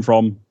we've come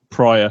from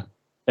prior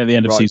at the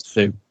end of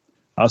season 2.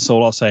 That's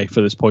all I'll say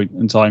for this point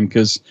in time,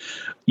 because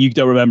you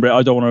don't remember it.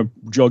 I don't want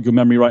to jog your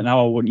memory right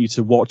now. I want you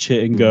to watch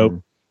it and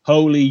go,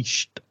 holy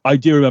I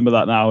do remember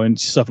that now and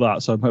stuff like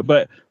that. So,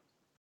 but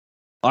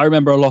I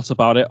remember a lot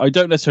about it. I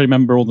don't necessarily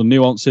remember all the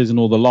nuances and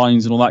all the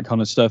lines and all that kind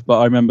of stuff, but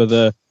I remember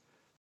the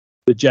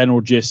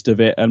general gist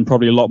of it, and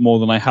probably a lot more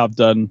than I have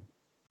done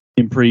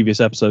in previous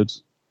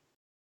episodes.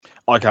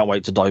 I can't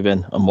wait to dive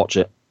in and watch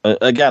it.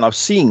 Again, I've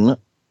seen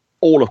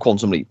all of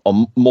Quantum Leap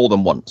on more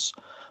than once,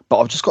 but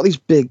I've just got these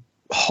big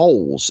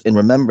holes in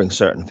remembering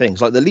certain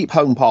things, like the Leap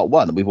Home Part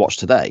 1 that we've watched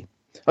today.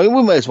 I mean,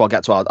 we may as well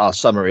get to our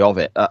summary of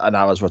it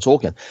now as we're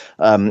talking.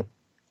 I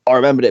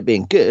remembered it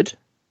being good,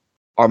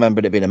 I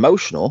remembered it being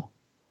emotional,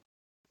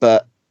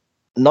 but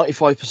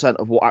 95%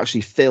 of what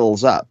actually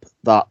fills up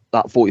that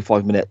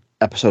 45-minute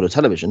episode of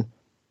television,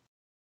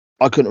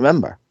 I couldn't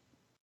remember.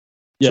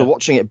 Yeah. So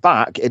watching it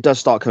back, it does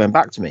start coming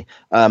back to me.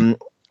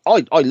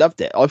 I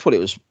loved it. I thought it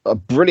was a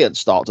brilliant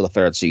start to the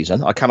third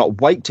season. I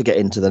cannot wait to get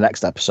into the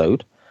next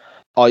episode.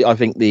 I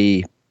think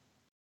the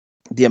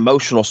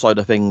emotional side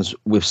of things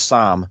with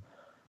Sam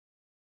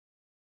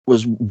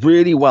was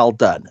really well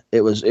done.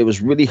 It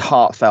was really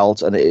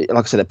heartfelt, and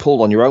like I said, it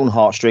pulled on your own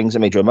heartstrings. It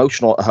made you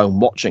emotional at home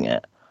watching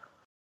it,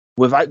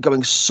 without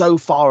going so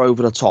far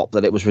over the top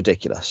that it was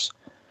ridiculous.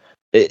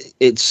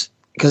 It's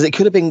because it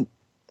could have been.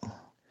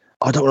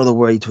 I don't know the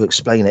way to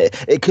explain it.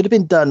 It could have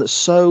been done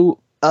so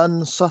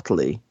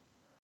unsubtly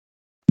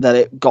that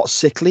it got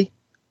sickly,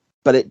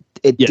 but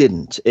it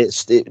didn't.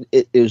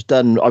 It was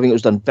done. I think it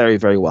was done very,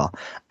 very well.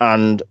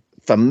 And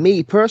for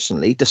me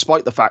personally,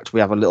 despite the fact we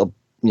have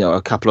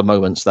a couple of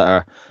moments that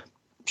are,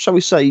 shall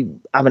we say,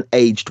 haven't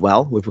aged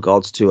well with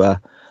regards to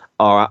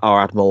our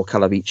Admiral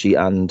Calavici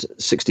and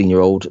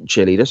 16-year-old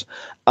cheerleaders,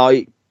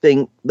 I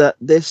think that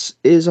this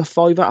is a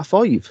 5 out of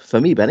 5 for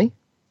me, Benny.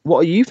 What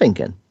are you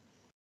thinking?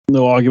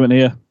 No argument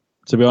here,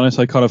 to be honest.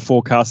 I kind of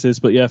forecast this,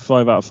 but yeah,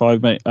 5 out of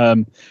 5, mate.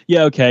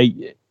 Yeah,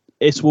 okay.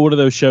 It's one of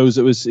those shows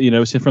that was,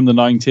 it's from the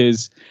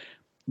 90s.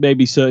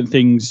 Maybe certain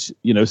things,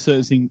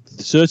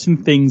 certain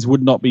things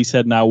would not be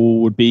said now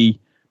or would be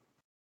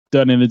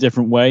done in a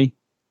different way.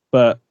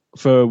 But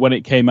for when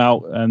it came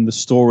out and the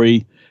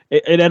story,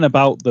 it ain't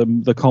about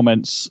the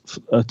comments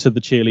to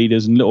the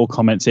cheerleaders and little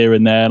comments here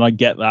and there, and I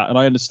get that, and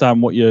I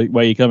understand where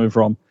you're coming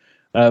from.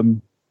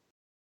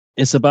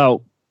 It's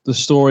about the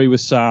story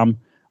with Sam,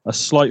 a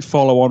slight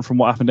follow on from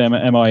what happened at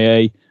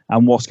MIA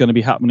and what's going to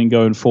be happening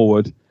going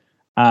forward.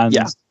 And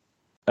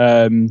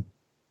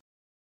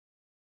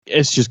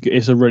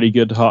it's a really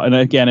good heart. And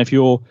again, if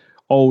you're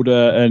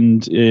older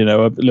and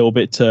a little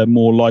bit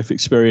more life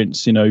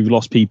experience, you've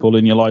lost people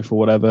in your life or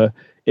whatever,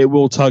 it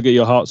will tug at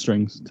your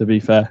heartstrings, to be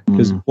fair,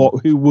 because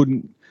who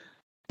wouldn't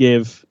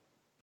give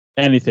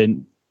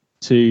anything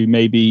to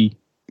maybe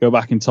go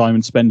back in time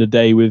and spend a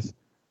day with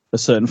a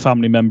certain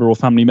family member or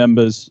family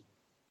members?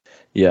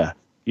 Yeah.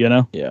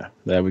 Yeah,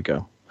 there we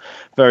go.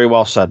 Very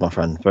well said, my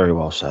friend. Very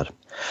well said.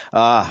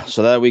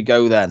 So there we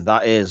go then.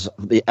 That is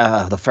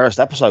the first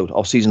episode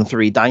of season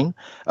 3 down.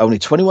 Only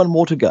 21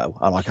 more to go,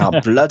 and I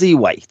can't bloody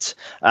wait.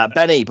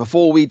 Benny,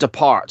 before we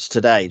depart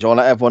today, do you want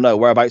to let everyone know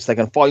whereabouts they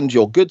can find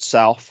your good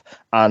self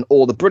and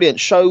all the brilliant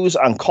shows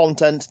and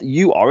content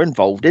you are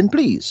involved in,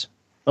 please?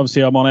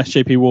 Obviously, I'm on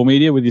SJP War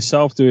Media with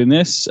yourself doing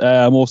this.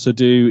 I'm also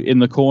do In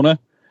the Corner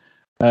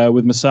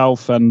with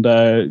myself and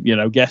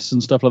guests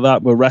and stuff like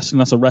that. We're wrestling.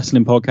 That's a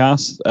wrestling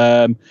podcast.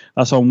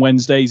 That's on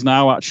Wednesdays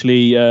now.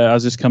 Actually,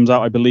 as this comes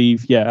out, I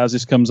believe. Yeah, as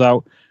this comes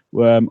out,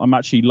 I'm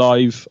actually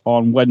live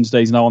on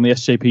Wednesdays now on the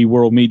SJP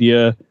World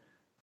Media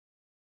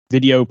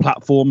video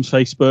platforms: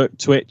 Facebook,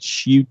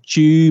 Twitch,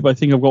 YouTube. I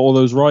think I've got all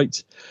those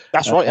right.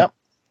 That's right. Yeah.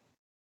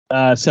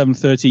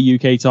 7:30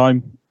 UK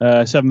time.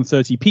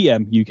 7:30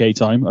 PM UK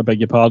time. I beg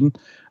your pardon.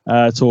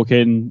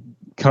 Talking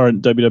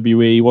current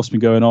WWE, what's been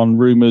going on,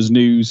 rumors,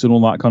 news, and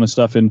all that kind of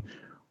stuff, and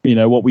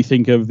what we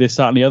think of this,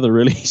 that, and the other,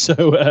 really.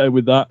 So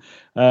with that,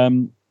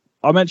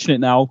 I'll mention it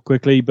now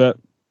quickly, but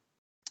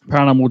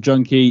Paranormal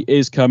Junkie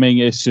is coming.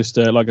 It's just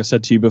like I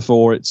said to you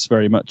before, it's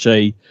very much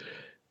it's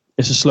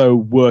a slow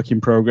work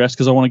in progress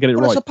because I want to get it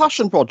right. It's a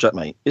passion project,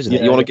 mate, isn't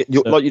it? You want to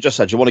get, like you just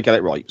said, you want to get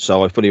it right.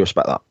 So I fully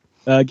respect that.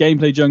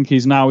 Gameplay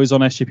Junkies now is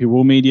on SJP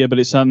World Media, but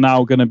it's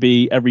now going to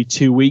be every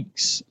 2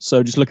 weeks.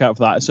 So just look out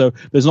for that. So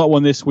there's not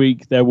one this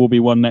week. There will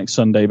be one next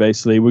Sunday,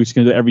 basically. We're just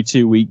going to do it every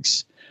 2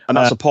 weeks. And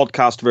that's a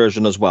podcast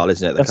version as well,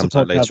 isn't it? That comes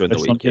out later in the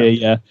week.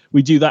 Yeah.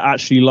 We do that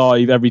actually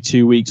live every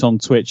 2 weeks on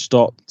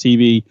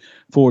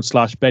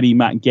twitch.tv/Benny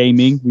Mac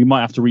Gaming. We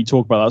might have to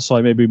re-talk about that.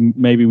 So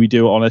maybe we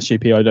do it on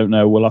SJP. I don't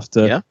know. We'll have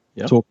to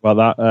talk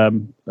about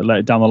that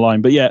later down the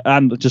line. But yeah,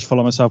 and just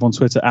follow myself on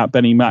Twitter at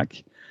Benny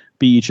Mac.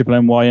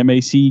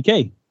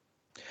 BENNYMACK.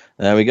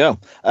 There we go.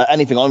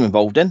 Anything I'm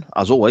involved in,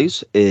 as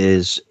always,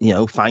 is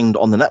found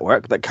on the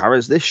network that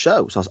carries this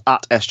show. So that's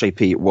at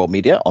SJP World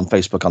Media on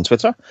Facebook and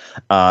Twitter,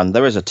 and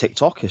there is a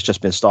TikTok. It's just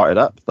been started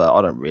up, but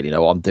I don't really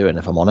know what I'm doing,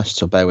 if I'm honest.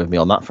 So bear with me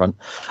on that front.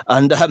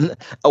 And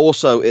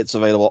also, it's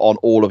available on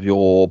all of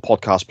your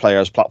podcast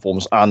players,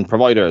 platforms, and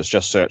providers.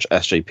 Just search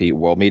SJP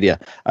World Media,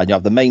 and you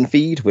have the main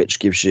feed, which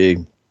gives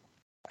you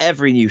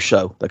every new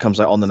show that comes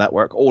out on the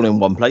network, all in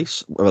one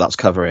place. Whether that's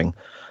covering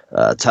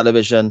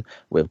television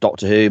with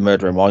Doctor Who,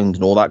 Murder in Mind,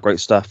 and all that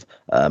great stuff,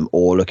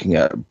 or looking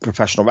at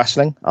professional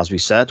wrestling, as we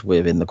said,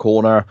 with In the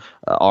Corner,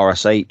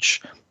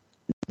 RSH,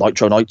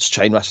 Nitro Nights,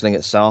 chain wrestling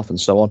itself, and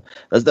so on.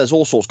 There's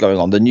all sorts going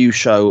on. The new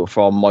show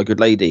from My Good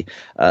Lady,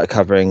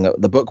 covering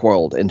the book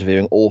world,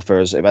 interviewing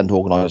authors, event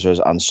organisers,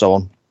 and so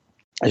on.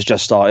 It's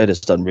just started. It's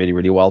done really,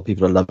 really well.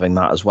 People are loving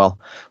that as well.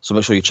 So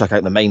make sure you check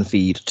out the main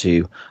feed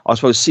to, I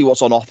suppose, see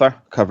what's on offer,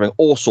 covering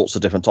all sorts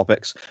of different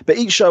topics. But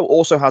each show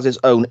also has its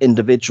own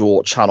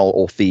individual channel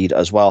or feed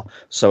as well.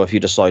 So if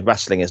you decide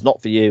wrestling is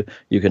not for you,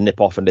 you can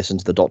nip off and listen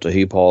to the Doctor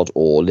Who pod,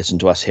 or listen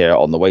to us here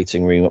on the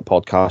Waiting Room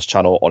podcast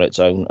channel on its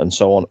own, and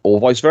so on, or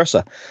vice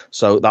versa.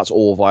 So that's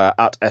all via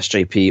at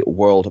SJP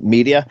World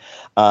Media.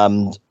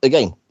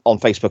 Again, on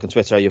Facebook and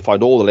Twitter, you'll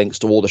find all the links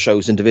to all the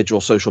show's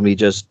individual social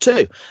medias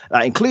too.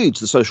 That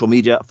includes the social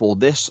media for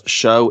this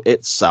show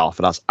itself.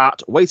 And that's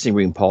at Waiting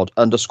Room Pod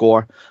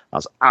 _.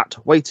 That's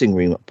at Waiting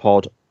Room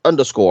Pod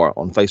 _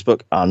 on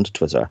Facebook and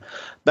Twitter.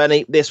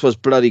 Benny, this was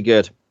bloody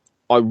good.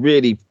 I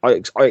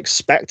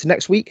expect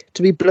next week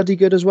to be bloody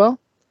good as well.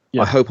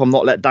 Yeah. I hope I'm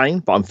not let down,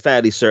 but I'm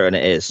fairly certain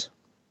it is.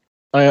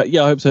 I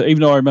hope so. Even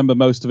though I remember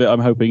most of it,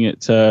 I'm hoping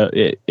it's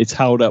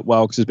held up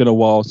well, because it's been a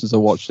while since I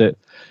watched it.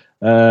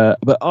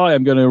 But I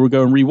am going to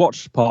go and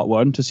rewatch part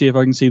 1 to see if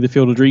I can see the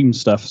Field of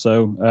Dreams stuff.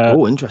 So,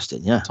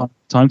 interesting. Yeah.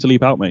 Time to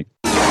leap out, mate.